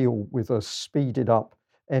they deal with a speeded up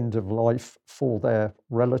end of life for their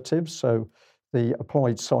relatives. So the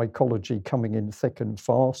applied psychology coming in thick and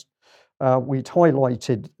fast. We'd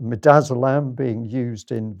highlighted midazolam being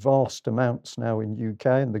used in vast amounts now in UK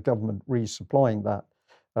and the government resupplying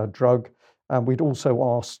that drug. And we'd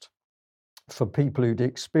also asked for people who'd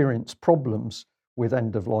experienced problems with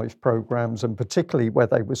end-of-life programs, and particularly where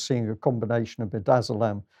they were seeing a combination of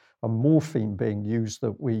midazolam and morphine being used,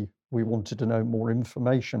 that we wanted to know more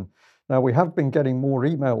information. Now, we have been getting more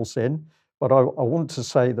emails in, but I want to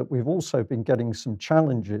say that we've also been getting some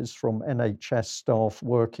challenges from NHS staff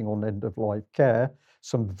working on end-of-life care,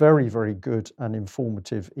 some very, very good and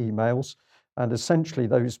informative emails. And essentially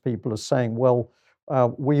those people are saying, well,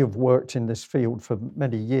 we have worked in this field for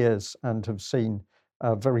many years and have seen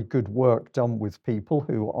very good work done with people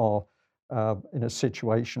who are in a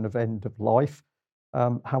situation of end of life.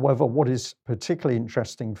 However, what is particularly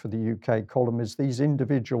interesting for the UK column is these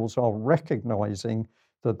individuals are recognising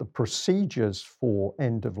that the procedures for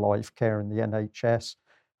end-of-life care in the NHS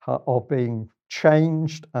are being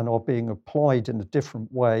changed and are being applied in a different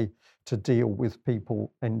way to deal with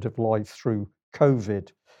people end of life through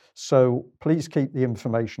COVID. So please keep the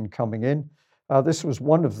information coming in. This was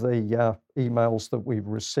one of the emails that we've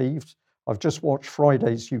received. I've just watched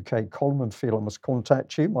Friday's UK column and feel I must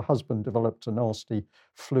contact you. My husband developed a nasty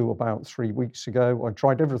flu about 3 weeks ago. I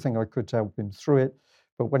tried everything I could to help him through it,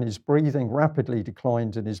 but when his breathing rapidly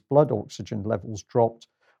declined and his blood oxygen levels dropped,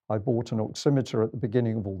 I bought an oximeter at the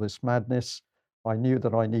beginning of all this madness. I knew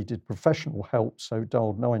that I needed professional help, so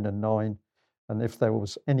dialed 999, and if there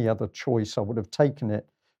was any other choice, I would have taken it.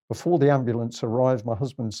 Before the ambulance arrived, my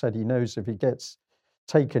husband said he knows if he gets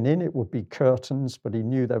taken in, it would be curtains, but he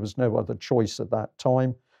knew there was no other choice at that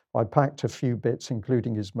time. I packed a few bits,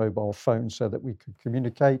 including his mobile phone, so that we could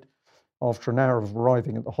communicate. After an hour of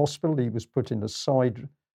arriving at the hospital, he was put in a side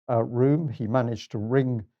room. He managed to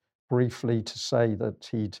ring briefly to say that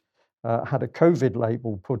he'd had a COVID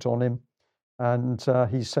label put on him. And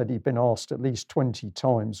he said he'd been asked at least 20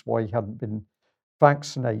 times why he hadn't been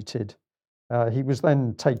vaccinated. He was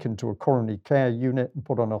then taken to a coronary care unit and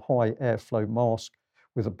put on a high airflow mask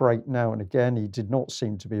with a break now and again. He did not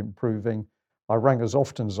seem to be improving. I rang as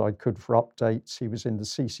often as I could for updates. He was in the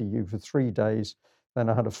CCU for 3 days. Then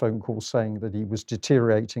I had a phone call saying that he was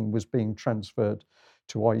deteriorating, was being transferred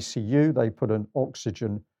to ICU. They put an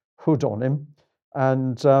oxygen hood on him.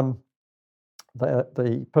 And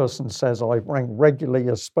the person says, I rang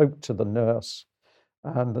regularly, I spoke to the nurse.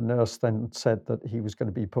 And the nurse then said that he was going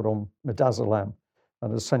to be put on midazolam.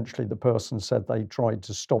 And essentially the person said they tried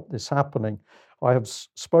to stop this happening. I have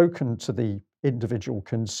spoken to the individual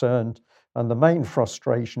concerned, and the main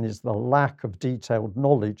frustration is the lack of detailed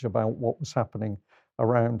knowledge about what was happening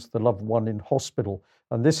around the loved one in hospital.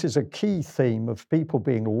 And this is a key theme of people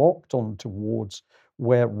being locked onto wards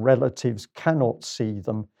where relatives cannot see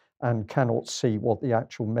them and cannot see what the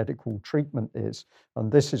actual medical treatment is.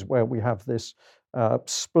 And this is where we have this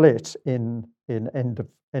split in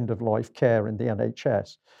end of life care in the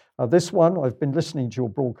NHS. This one, I've been listening to your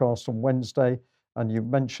broadcast on Wednesday, and you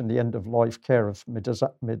mentioned the end of life care of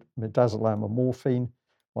midazolam and morphine.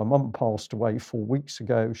 My mum passed away 4 weeks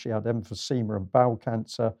ago. She had emphysema and bowel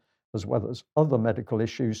cancer, as well as other medical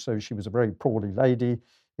issues, so she was a very poorly lady.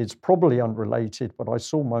 It's probably unrelated, but I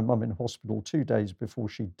saw my mum in hospital 2 days before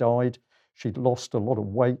she died. She'd lost a lot of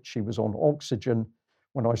weight. She was on oxygen.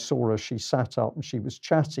 When I saw her, she sat up and she was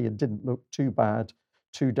chatty and didn't look too bad.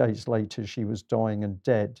 2 days later, she was dying and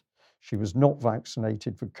dead. She was not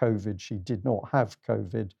vaccinated for COVID. She did not have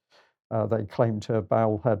COVID. They claimed her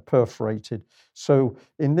bowel had perforated. So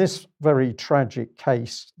in this very tragic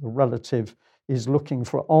case, the relative is looking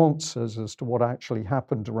for answers as to what actually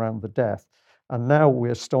happened around the death. And now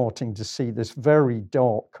we're starting to see this very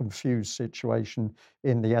dark, confused situation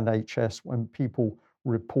in the NHS when people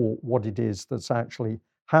report what it is that's actually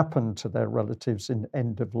happened to their relatives in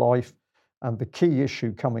end of life. And the key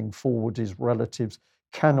issue coming forward is relatives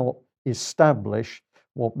cannot establish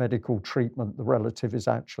what medical treatment the relative is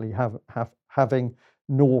actually having,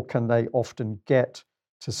 nor can they often get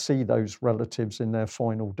to see those relatives in their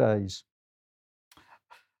final days.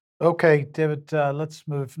 Okay, David, let's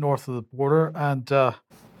move north of the border. And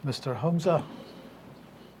Mr. Humza.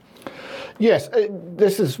 Yes,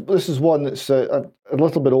 this is one that's a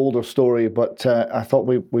little bit older story, but I thought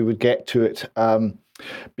we would get to it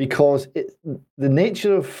because the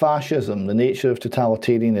nature of fascism, the nature of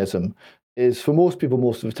totalitarianism is, for most people,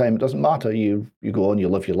 most of the time, it doesn't matter. You go on, you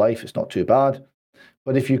live your life, it's not too bad.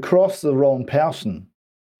 But if you cross the wrong person,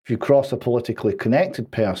 if you cross a politically connected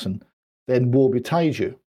person, then woe betide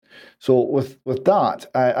you. So with that,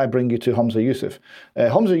 I bring you to Humza Yousaf.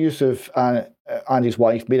 Humza Yousaf and his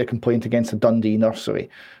wife made a complaint against the Dundee nursery.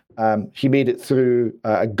 He made it through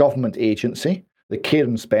a government agency, the Care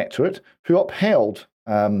Inspectorate, who upheld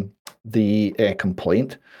the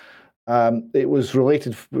complaint. It was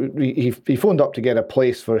related. He phoned up to get a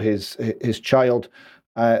place for his child.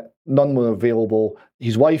 None were available.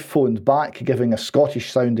 His wife phoned back, giving a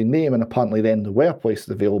Scottish-sounding name, and apparently then there were places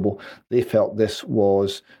available. They felt this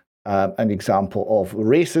was an example of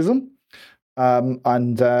racism,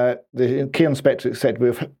 and the Care Inspectorate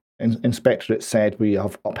said we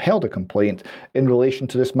have upheld a complaint in relation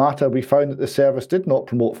to this matter. We found that the service did not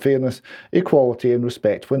promote fairness, equality, and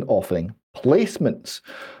respect when offering placements.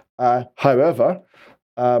 However,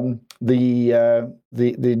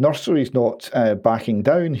 the nursery's not backing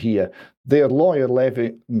down here. Their lawyer,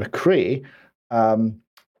 Levy McRae,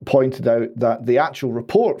 pointed out that the actual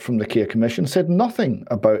report from the Care Commission said nothing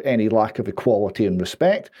about any lack of equality and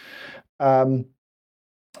respect. And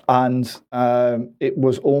it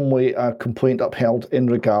was only a complaint upheld in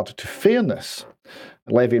regard to fairness.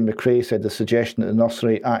 Levy and McRae said the suggestion that the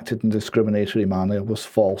nursery acted in a discriminatory manner was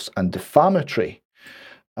false and defamatory.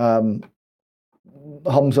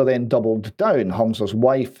 Humza then doubled down. Humza's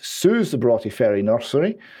wife sues the Broughty Ferry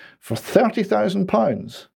nursery for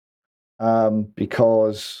 £30,000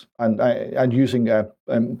 because, and using a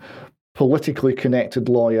politically connected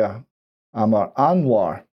lawyer, Amar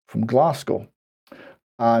Anwar from Glasgow.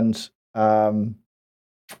 And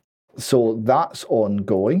so that's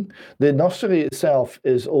ongoing. The nursery itself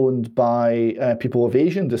is owned by people of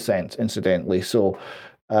Asian descent, incidentally. So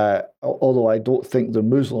although I don't think they're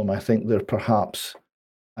Muslim, I think they're perhaps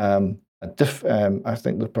Hindu,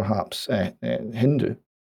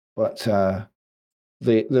 but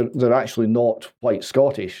they're actually not white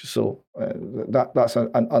Scottish. So that's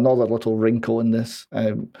another little wrinkle in this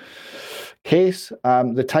case.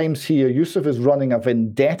 The Times here, Yusuf is running a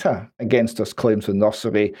vendetta against us, claims the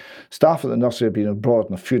nursery. Staff at the nursery have been abroad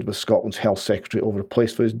in a feud with Scotland's Health Secretary over a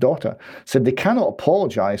place for his daughter. Said they cannot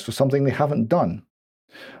apologise for something they haven't done.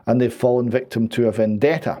 And they've fallen victim to a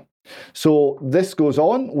vendetta. So this goes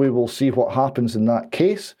on. We will see what happens in that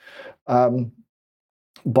case.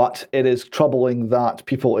 But it is troubling that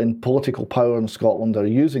people in political power in Scotland are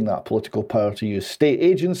using that political power to use state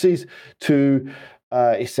agencies to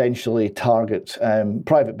essentially target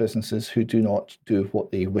private businesses who do not do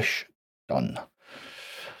what they wish done.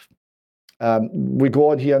 We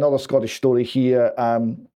go on here, another Scottish story here.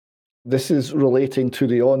 This is relating to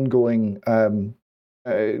the ongoing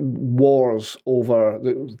wars over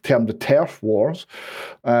the turf wars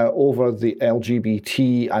over the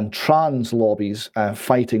LGBT and trans lobbies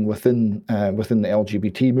fighting within the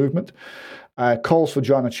LGBT movement. Calls for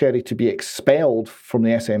Joanna Cherry to be expelled from the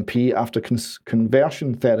SNP after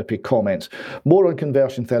conversion therapy comments. More on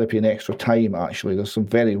conversion therapy in Extra Time, actually. There's some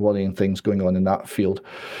very worrying things going on in that field.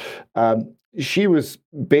 She was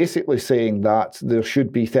basically saying that there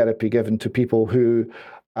should be therapy given to people who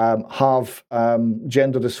have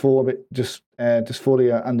gender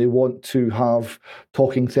dysphoria and they want to have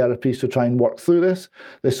talking therapies to try and work through this.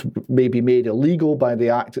 This may be made illegal by the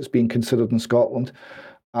act that's being considered in Scotland.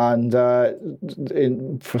 And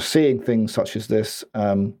for saying things such as this,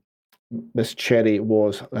 Miss Cherry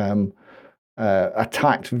was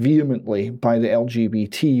attacked vehemently by the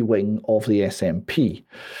LGBT wing of the SNP.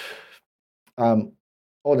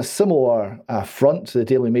 On a similar front, the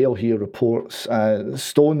Daily Mail here reports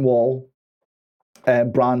Stonewall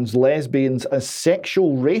brands lesbians as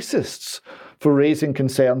sexual racists for raising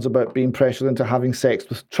concerns about being pressured into having sex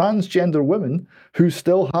with transgender women who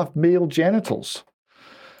still have male genitals.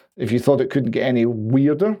 If you thought it couldn't get any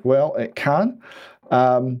weirder, well, it can.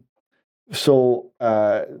 That's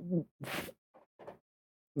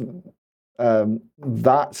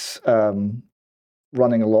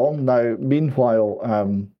running along. Now,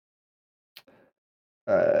 meanwhile,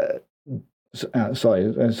 it's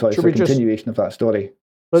a continuation of that story.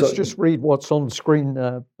 Let's just read what's on screen,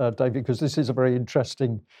 David, because this is a very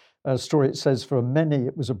interesting story. It says, for many,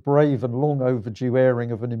 it was a brave and long overdue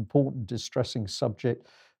airing of an important, distressing subject.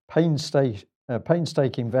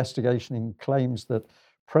 Painstaking investigation claims that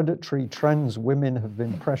predatory trans women have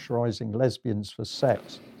been pressurising lesbians for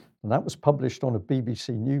sex. And that was published on a BBC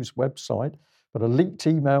News website. But a leaked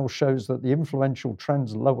email shows that the influential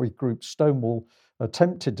trans lobby group Stonewall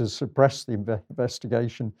attempted to suppress the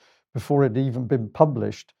investigation before it had even been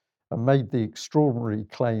published and made the extraordinary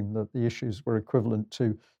claim that the issues were equivalent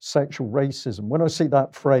to sexual racism. When I see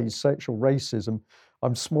that phrase, sexual racism,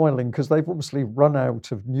 I'm smiling because they've obviously run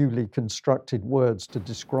out of newly constructed words to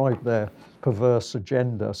describe their perverse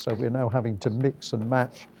agenda. So we're now having to mix and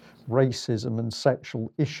match racism and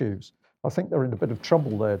sexual issues. I think they're in a bit of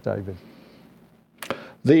trouble there, David.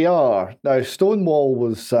 They are. Now, Stonewall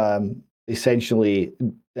was essentially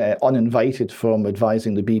uninvited from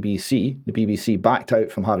advising the BBC. The BBC backed out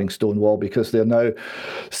from having Stonewall because they're now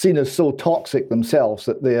seen as so toxic themselves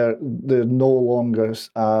that they're no longer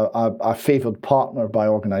a favoured partner by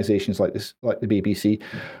organisations like this, like the BBC.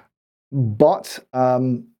 But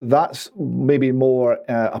that's maybe more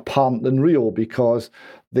apparent than real because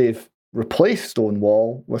they've replaced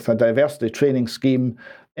Stonewall with a diversity training scheme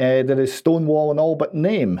that is Stonewall in all but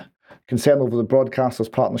name. Concern over the broadcaster's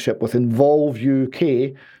partnership with Involve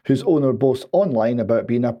UK, whose owner boasts online about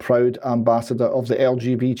being a proud ambassador of the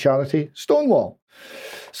LGBT charity Stonewall.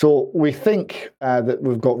 So we think that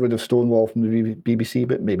we've got rid of Stonewall from the BBC,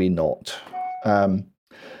 but maybe not. I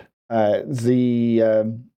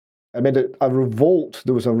made a revolt.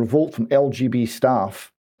 There was a revolt from LGB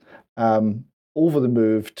staff over the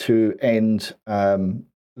move to end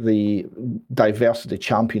the diversity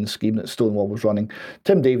champion scheme that Stonewall was running.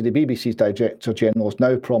 Tim Davie, the BBC's Director General, has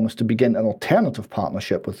now promised to begin an alternative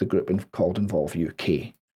partnership with the group called Involve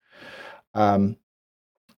UK.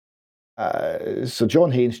 So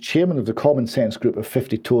John Haynes, chairman of the Common Sense group of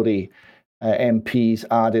 50 Tory MPs,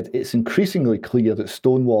 added, "It's increasingly clear that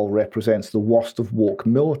Stonewall represents the worst of woke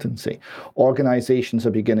militancy. Organisations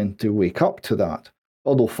are beginning to wake up to that,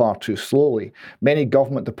 although far too slowly. Many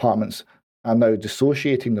government departments are now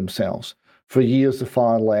dissociating themselves. For years, the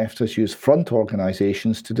far left has used front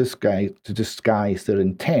organisations to disguise their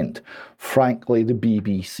intent. Frankly, the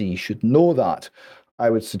BBC should know that. I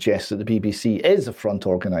would suggest that the BBC is a front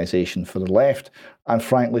organisation for the left, and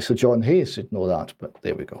frankly, Sir John Hayes should know that, but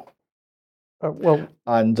there we go."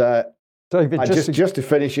 David, just to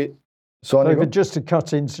finish it, David, just to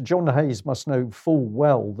cut in, Sir John Hayes must know full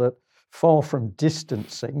well that far from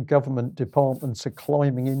distancing, government departments are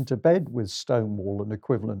climbing into bed with Stonewall and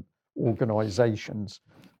equivalent organisations.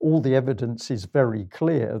 All the evidence is very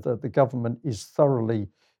clear that the government is thoroughly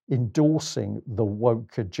endorsing the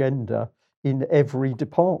woke agenda in every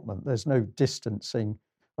department. There's no distancing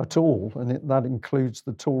at all, and that includes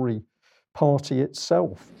the Tory party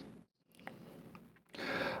itself.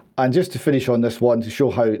 And just to finish on this one, to show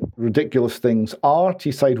how ridiculous things are,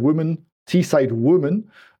 Teesside woman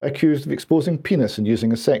accused of exposing penis and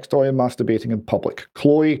using a sex toy and masturbating in public.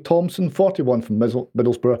 Chloe Thompson, 41, from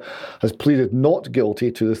Middlesbrough, has pleaded not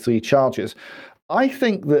guilty to the 3 charges. I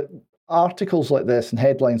think that articles like this and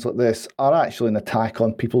headlines like this are actually an attack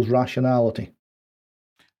on people's rationality.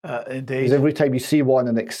 Indeed. Because every time you see one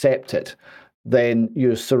and accept it, then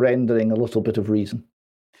you're surrendering a little bit of reason.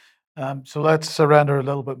 So let's surrender a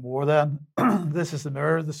little bit more then. This is the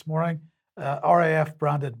Mirror this morning. RAF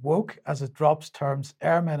branded woke as it drops terms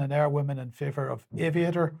airmen and airwomen in favour of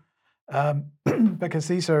aviator, because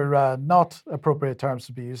these are not appropriate terms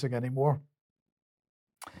to be using anymore.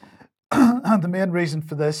 And the main reason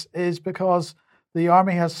for this is because the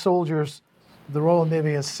Army has soldiers, the Royal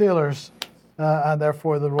Navy has sailors, and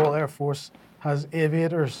therefore the Royal Air Force has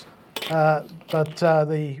aviators. But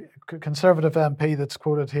the Conservative MP that's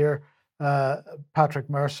quoted here, Patrick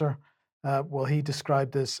Mercer, he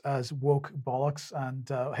described this as woke bollocks, and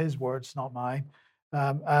his words, not mine.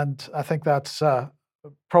 And I think that's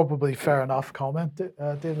probably fair enough comment,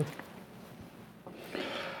 David.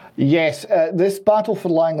 Yes, this battle for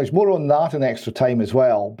language, more on that in extra time as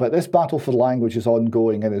well, but this battle for language is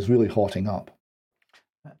ongoing and is really hotting up.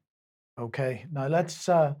 Okay, now let's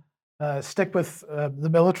stick with the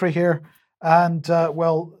military here. And,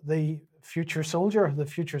 the future soldier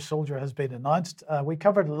has been announced. We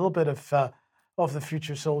covered a little bit of the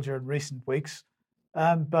future soldier in recent weeks,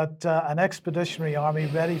 but an expeditionary army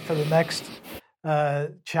ready for the next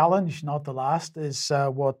challenge, not the last, is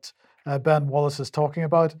what Ben Wallace is talking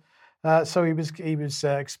about. So he was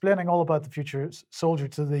explaining all about the future soldier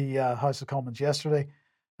to the House of Commons yesterday.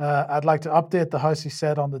 I'd like to update the House, he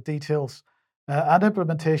said, on the details and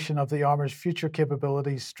implementation of the Army's future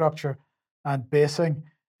capabilities, structure and basing.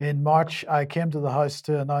 In March, I came to the House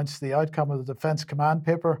to announce the outcome of the Defence Command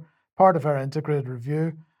Paper, part of our integrated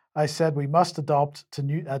review. I said we must adapt to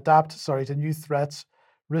new threats,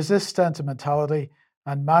 resist sentimentality,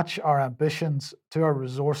 and match our ambitions to our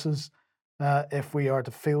resources if we are to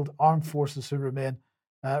field armed forces who remain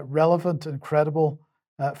relevant and credible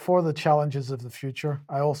for the challenges of the future.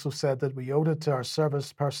 I also said that we owed it to our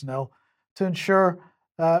service personnel to ensure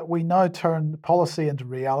we now turn policy into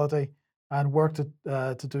reality, and work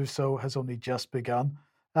to do so has only just begun.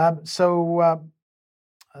 Brian,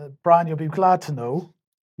 you'll be glad to know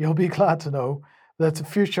that the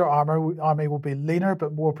future army will be leaner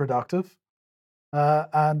but more productive.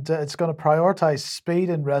 And it's going to prioritise speed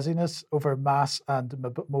and readiness over mass and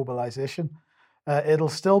mobilisation. It'll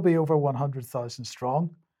still be over 100,000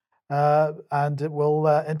 strong, and it will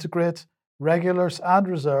integrate regulars and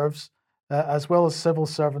reserves, as well as civil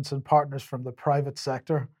servants and partners from the private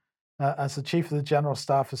sector. As the Chief of the General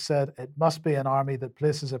Staff has said, it must be an army that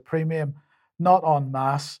places a premium not on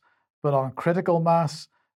mass, but on critical mass,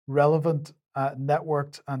 relevant,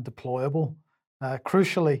 networked and deployable.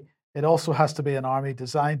 Crucially, it also has to be an army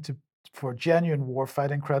designed for genuine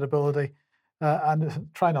warfighting credibility, and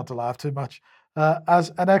try not to laugh too much,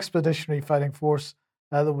 as an expeditionary fighting force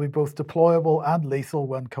that will be both deployable and lethal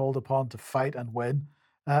when called upon to fight and win.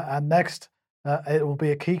 And next, it will be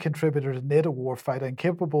a key contributor to NATO warfighting,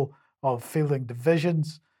 capable of fielding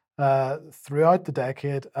divisions throughout the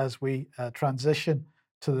decade as we transition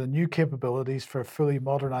to the new capabilities for a fully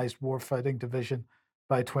modernized warfighting division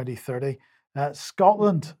by 2030.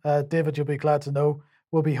 Scotland, David, you'll be glad to know,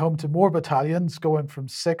 will be home to more battalions, going from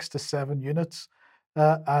 6 to 7 units,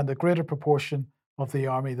 and a greater proportion of the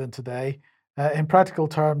army than today. In practical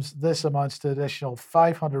terms, this amounts to additional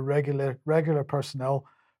 500 regular personnel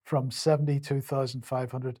from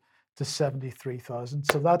 72,500 to 73,000.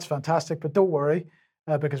 So that's fantastic, but don't worry,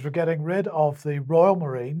 because we're getting rid of the Royal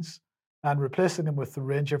Marines and replacing them with the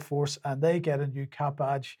Ranger Force, and they get a new cap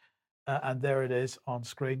badge. And there it is on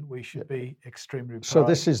screen. We should be extremely proud. So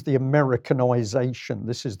this is the Americanization.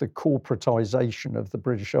 This is the corporatization of the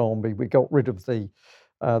British Army. We got rid of the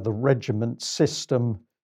regiment system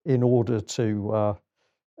in order to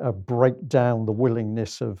break down the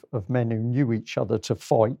willingness of men who knew each other to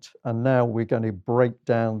fight. And now we're going to break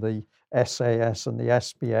down the SAS and the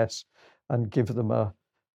SBS and give them a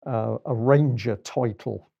ranger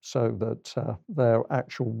title so that their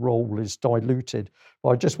actual role is diluted. But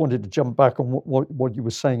I just wanted to jump back on what you were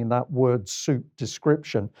saying in that word soup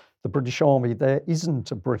description. The British Army, there isn't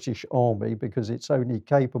a British Army because it's only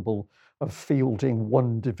capable of fielding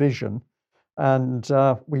one division. And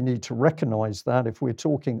we need to recognise that if we're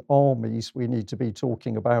talking armies, we need to be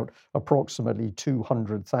talking about approximately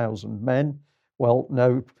 200,000 men. Well,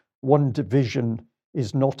 no, one division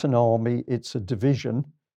is not an army, it's a division.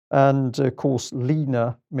 And of course,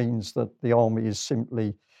 leaner means that the army is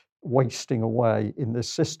simply wasting away in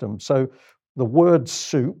this system. So the word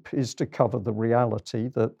soup is to cover the reality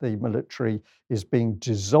that the military is being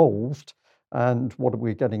dissolved. And what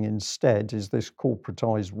we're getting instead is this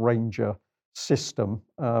corporatized ranger system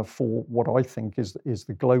for what I think is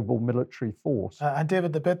the global military force. And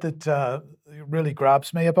David, the bit that really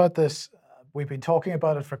grabs me about this, we've been talking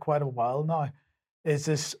about it for quite a while now, is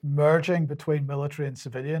this merging between military and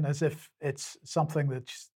civilian as if it's something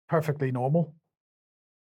that's perfectly normal.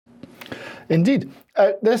 Indeed.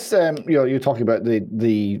 This, you're talking about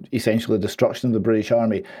the essentially destruction of the British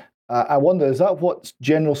Army. I wonder, is that what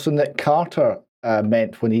General Sir Nick Carter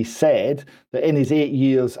meant when he said that in his 8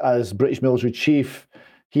 years as British military chief,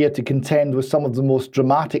 he had to contend with some of the most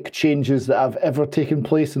dramatic changes that have ever taken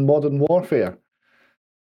place in modern warfare?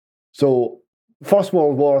 So, First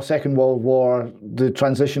World War, Second World War, the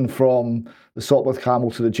transition from the Sopwith Camel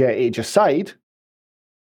to the jet age aside,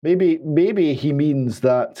 maybe he means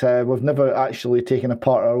that we've never actually taken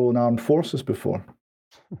apart our own armed forces before.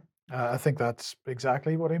 I think that's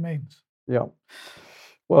exactly what he means. Yeah.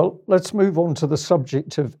 Well, let's move on to the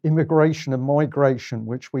subject of immigration and migration,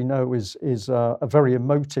 which we know is a very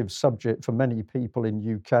emotive subject for many people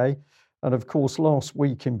in UK. And of course, last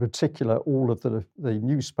week in particular, all of the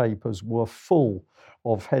newspapers were full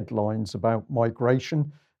of headlines about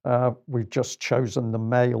migration. We've just chosen the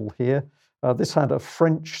Mail here. This had a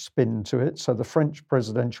French spin to it. So the French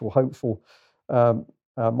presidential hopeful,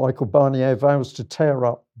 Michael Barnier, vows to tear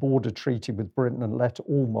up border treaty with Britain and let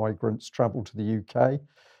all migrants travel to the UK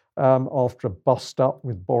after a bust-up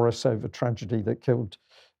with Boris over tragedy that killed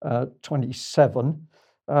 27.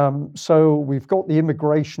 So we've got the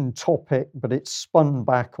immigration topic, but it's spun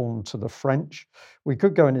back onto the French. We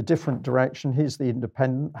could go in a different direction. Here's the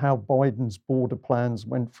Independent, how Biden's border plans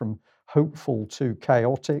went from hopeful to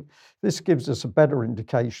chaotic. This gives us a better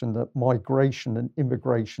indication that migration and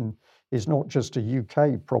immigration is not just a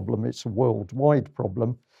UK problem, it's a worldwide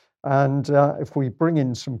problem. And if we bring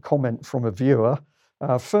in some comment from a viewer,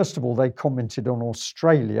 first of all, they commented on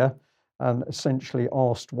Australia and essentially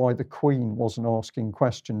asked why the Queen wasn't asking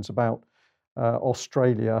questions about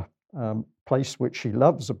Australia, place which she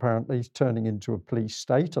loves, apparently, turning into a police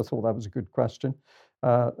state. I thought that was a good question.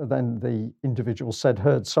 Then the individual said,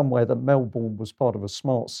 heard somewhere that Melbourne was part of a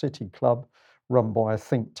smart city club run by a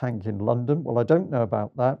think tank in London. Well, I don't know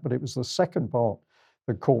about that, but it was the second part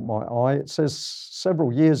that caught my eye. It says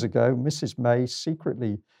several years ago, Mrs. May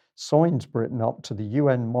secretly signed Britain up to the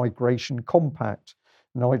UN Migration Compact.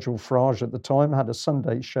 Nigel Farage at the time had a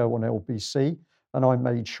Sunday show on LBC, and I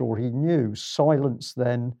made sure he knew. Silence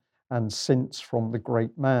then and since from the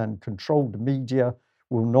great man. Controlled media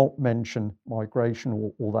will not mention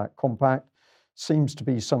migration or that compact. Seems to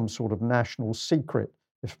be some sort of national secret.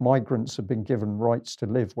 If migrants have been given rights to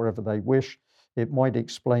live wherever they wish, it might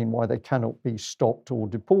explain why they cannot be stopped or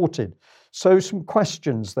deported. So some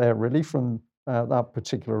questions there really from that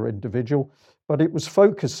particular individual, but it was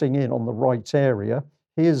focusing in on the right area.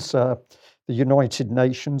 Here's the United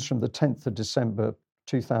Nations from the 10th of December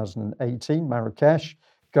 2018, Marrakesh.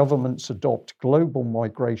 Governments adopt global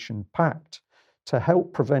migration pact to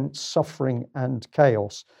help prevent suffering and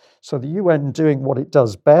chaos. So the UN doing what it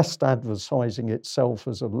does best, advertising itself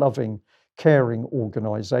as a loving, caring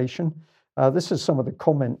organization. This is some of the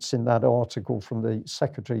comments in that article from the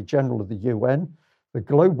Secretary General of the UN. The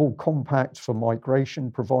Global Compact for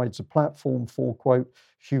Migration provides a platform for, quote,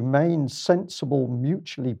 humane, sensible,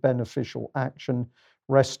 mutually beneficial action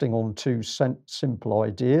resting on two simple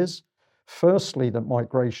ideas. Firstly, that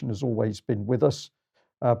migration has always been with us,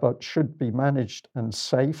 but should be managed and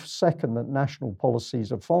safe. Second, that national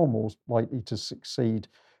policies are far more likely to succeed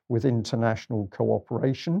with international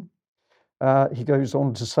cooperation. He goes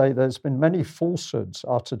on to say there's been many falsehoods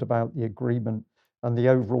uttered about the agreement and the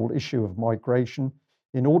overall issue of migration.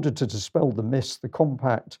 In order to dispel the myths, the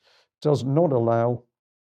compact does not allow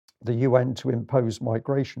the UN to impose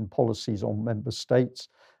migration policies on member states,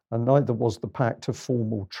 and neither was the pact a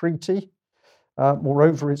formal treaty.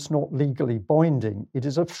 Moreover, it's not legally binding. It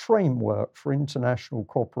is a framework for international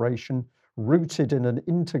cooperation rooted in an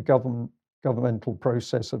intergovernmental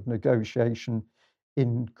process of negotiation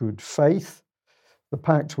in good faith. The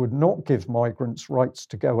pact would not give migrants rights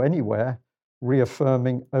to go anywhere,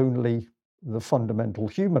 reaffirming only the fundamental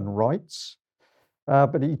human rights.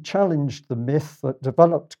 But he challenged the myth that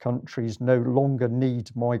developed countries no longer need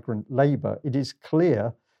migrant labour. It is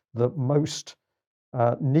clear that most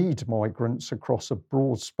need migrants across a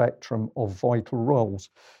broad spectrum of vital roles.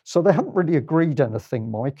 So they haven't really agreed anything,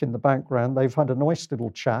 Mike, in the background. They've had a nice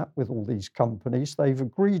little chat with all these companies. They've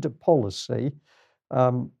agreed a policy.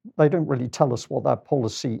 They don't really tell us what that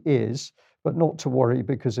policy is, but not to worry,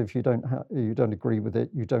 because if you don't agree with it,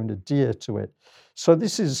 you don't adhere to it. So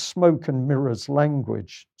this is smoke and mirrors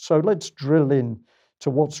language. So let's drill in to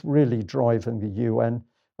what's really driving the UN,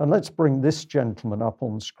 and let's bring this gentleman up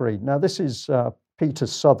on screen. Now, this is Peter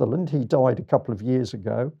Sutherland. He died a couple of years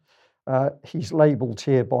ago. He's labelled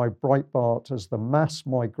here by Breitbart as the mass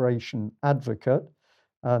migration advocate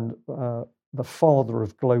and the father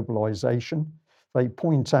of globalization. They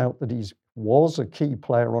point out that he was a key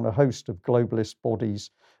player on a host of globalist bodies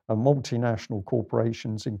and multinational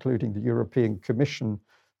corporations, including the European Commission,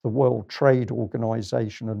 the World Trade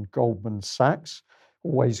Organization, and Goldman Sachs.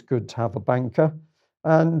 Always good to have a banker.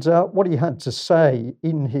 And what he had to say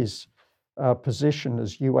in his position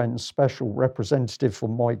as UN Special Representative for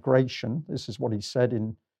Migration, this is what he said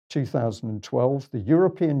in 2012, the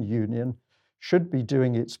European Union should be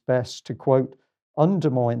doing its best to, quote,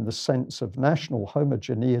 undermine the sense of national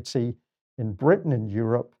homogeneity in Britain and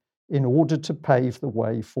Europe in order to pave the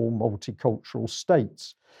way for multicultural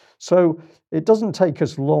states. So it doesn't take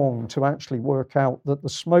us long to actually work out that the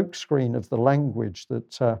smokescreen of the language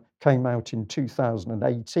that came out in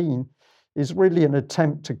 2018 is really an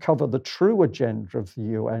attempt to cover the true agenda of the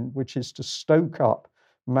UN, which is to stoke up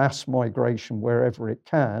mass migration wherever it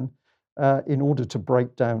can in order to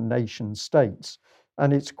break down nation states.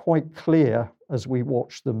 And it's quite clear as we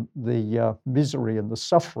watch the misery and the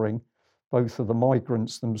suffering, both of the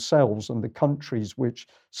migrants themselves and the countries which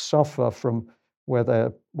suffer from where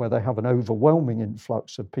they have an overwhelming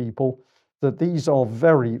influx of people, that these are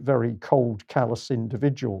very, very cold, callous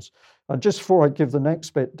individuals. And just before I give the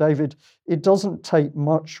next bit, David, it doesn't take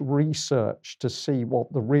much research to see what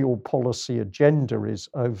the real policy agenda is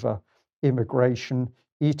over immigration.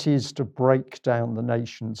 It is to break down the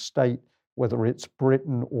nation state, whether it's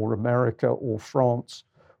Britain or America or France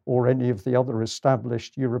or any of the other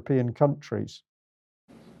established European countries.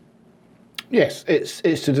 Yes, it's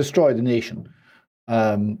to destroy the nation.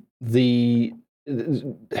 There's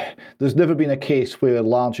never been a case where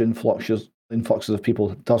large influxes of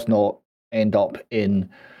people does not end up in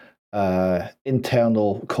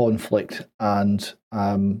internal conflict and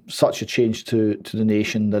such a change to the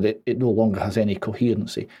nation that it no longer has any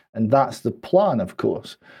coherency. And that's the plan, of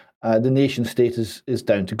course. The nation state is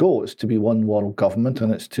down to go. It's to be one world government,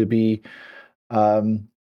 and it's to be a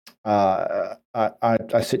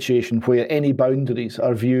situation where any boundaries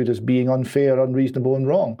are viewed as being unfair, unreasonable, and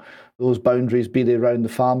wrong. Those boundaries, be they around the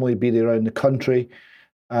family, be they around the country,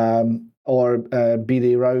 or be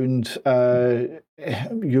they around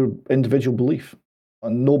your individual belief.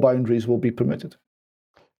 And no boundaries will be permitted.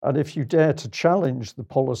 And if you dare to challenge the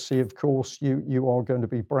policy, of course, you are going to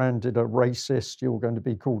be branded a racist, you're going to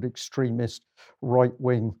be called extremist,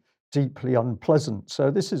 right-wing, deeply unpleasant. So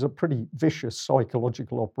this is a pretty vicious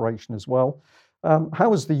psychological operation as well. How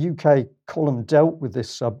has the UK column dealt with this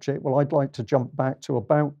subject? Well, I'd like to jump back to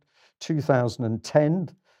about 2010,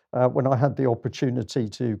 when I had the opportunity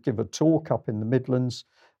to give a talk up in the Midlands.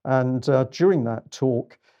 And during that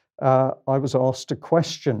talk, I was asked a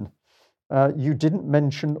question. You didn't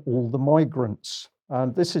mention all the migrants.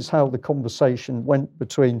 And this is how the conversation went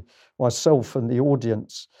between myself and the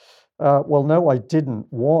audience. Well, no, I didn't.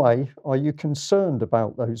 Why are you concerned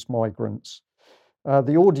about those migrants?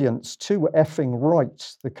 The audience, too effing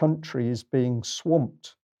right, the country is being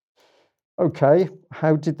swamped. Okay,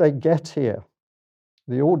 how did they get here?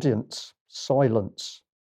 The audience, silence.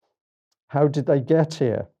 How did they get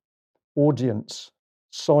here? Audience,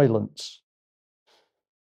 silence.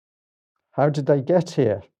 How did they get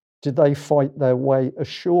here? Did they fight their way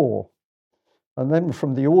ashore? And then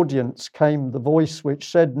from the audience came the voice which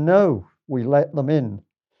said, no, we let them in.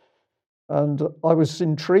 And I was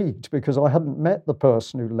intrigued because I hadn't met the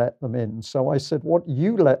person who let them in. So I said, what,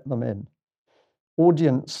 you let them in?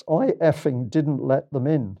 Audience, I effing didn't let them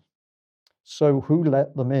in. So who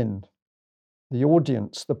let them in? The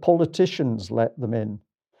audience, the politicians let them in.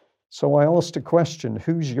 So I asked a question,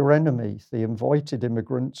 who's your enemy, the invited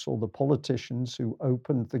immigrants or the politicians who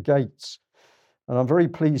opened the gates? And I'm very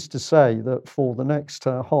pleased to say that for the next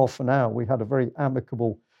half an hour, we had a very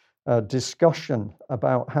amicable discussion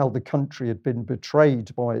about how the country had been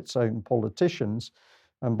betrayed by its own politicians.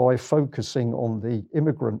 And by focusing on the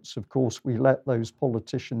immigrants, of course, we let those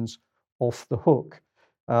politicians off the hook.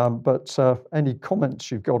 But any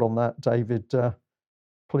comments you've got on that, David,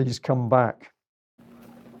 please come back.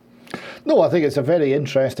 No, I think it's a very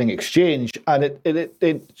interesting exchange, and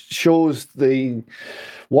it shows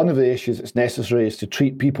one of the issues that's necessary is to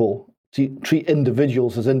treat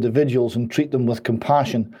individuals as individuals and treat them with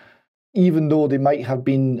compassion, even though they might have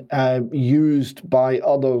been used by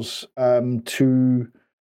others to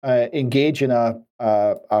engage in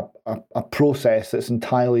a process that's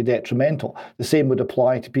entirely detrimental. The same would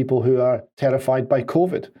apply to people who are terrified by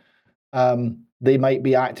COVID. They might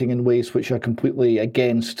be acting in ways which are completely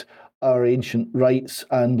against our ancient rights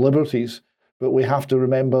and liberties, but we have to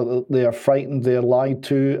remember that they are frightened, they are lied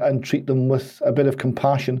to, and treat them with a bit of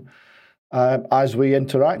compassion as we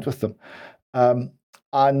interact with them.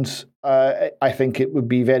 And I think it would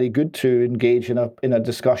be very good to engage in a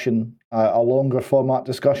discussion, a longer format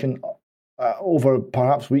discussion over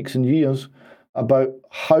perhaps weeks and years about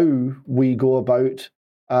how we go about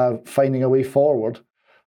finding a way forward,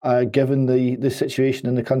 given the situation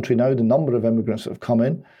in the country now, the number of immigrants that have come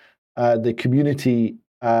in, the community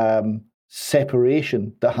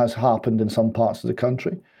separation that has happened in some parts of the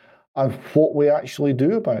country, and what we actually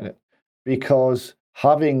do about it. Because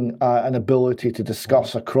having an ability to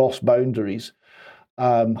discuss across boundaries,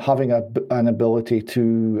 having an ability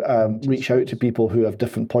to reach out to people who have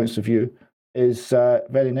different points of view is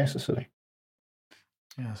very necessary.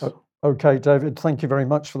 Yes. Okay, David, thank you very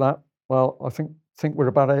much for that. Well, I think we're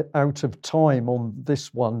about out of time on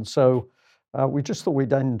this one. So we just thought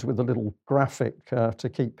we'd end with a little graphic to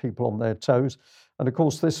keep people on their toes. And of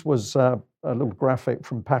course, this was a little graphic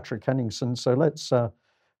from Patrick Henningsen. So let's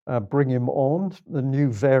bring him on. The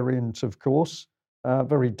new variant, of course,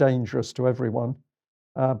 very dangerous to everyone.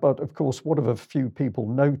 But of course, what have a few people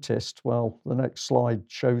noticed? Well, the next slide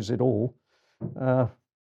shows it all.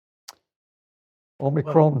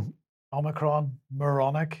 Omicron. Well, Omicron,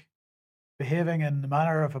 moronic, behaving in the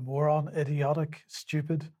manner of a moron, idiotic,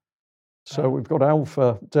 stupid. So we've got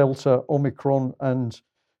Alpha, Delta, Omicron, and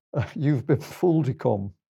you've been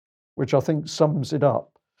Fooldicom, which I think sums it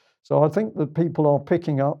up. So I think that people are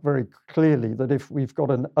picking up very clearly that if we've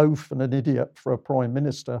got an oaf and an idiot for a prime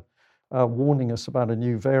minister warning us about a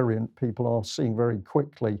new variant, people are seeing very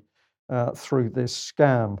quickly through this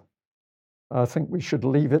scam. I think we should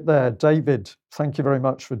leave it there. David, thank you very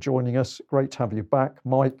much for joining us. Great to have you back.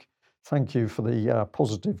 Mike, thank you for the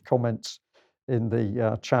positive comments in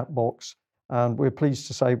the chat box. And we're pleased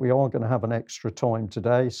to say we are going to have an extra time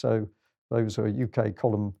today. So those who are UK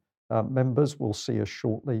column members will see us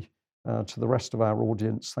shortly. To the rest of our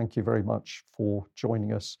audience, thank you very much for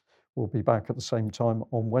joining us. We'll be back at the same time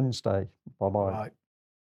on Wednesday. Bye-bye. Bye.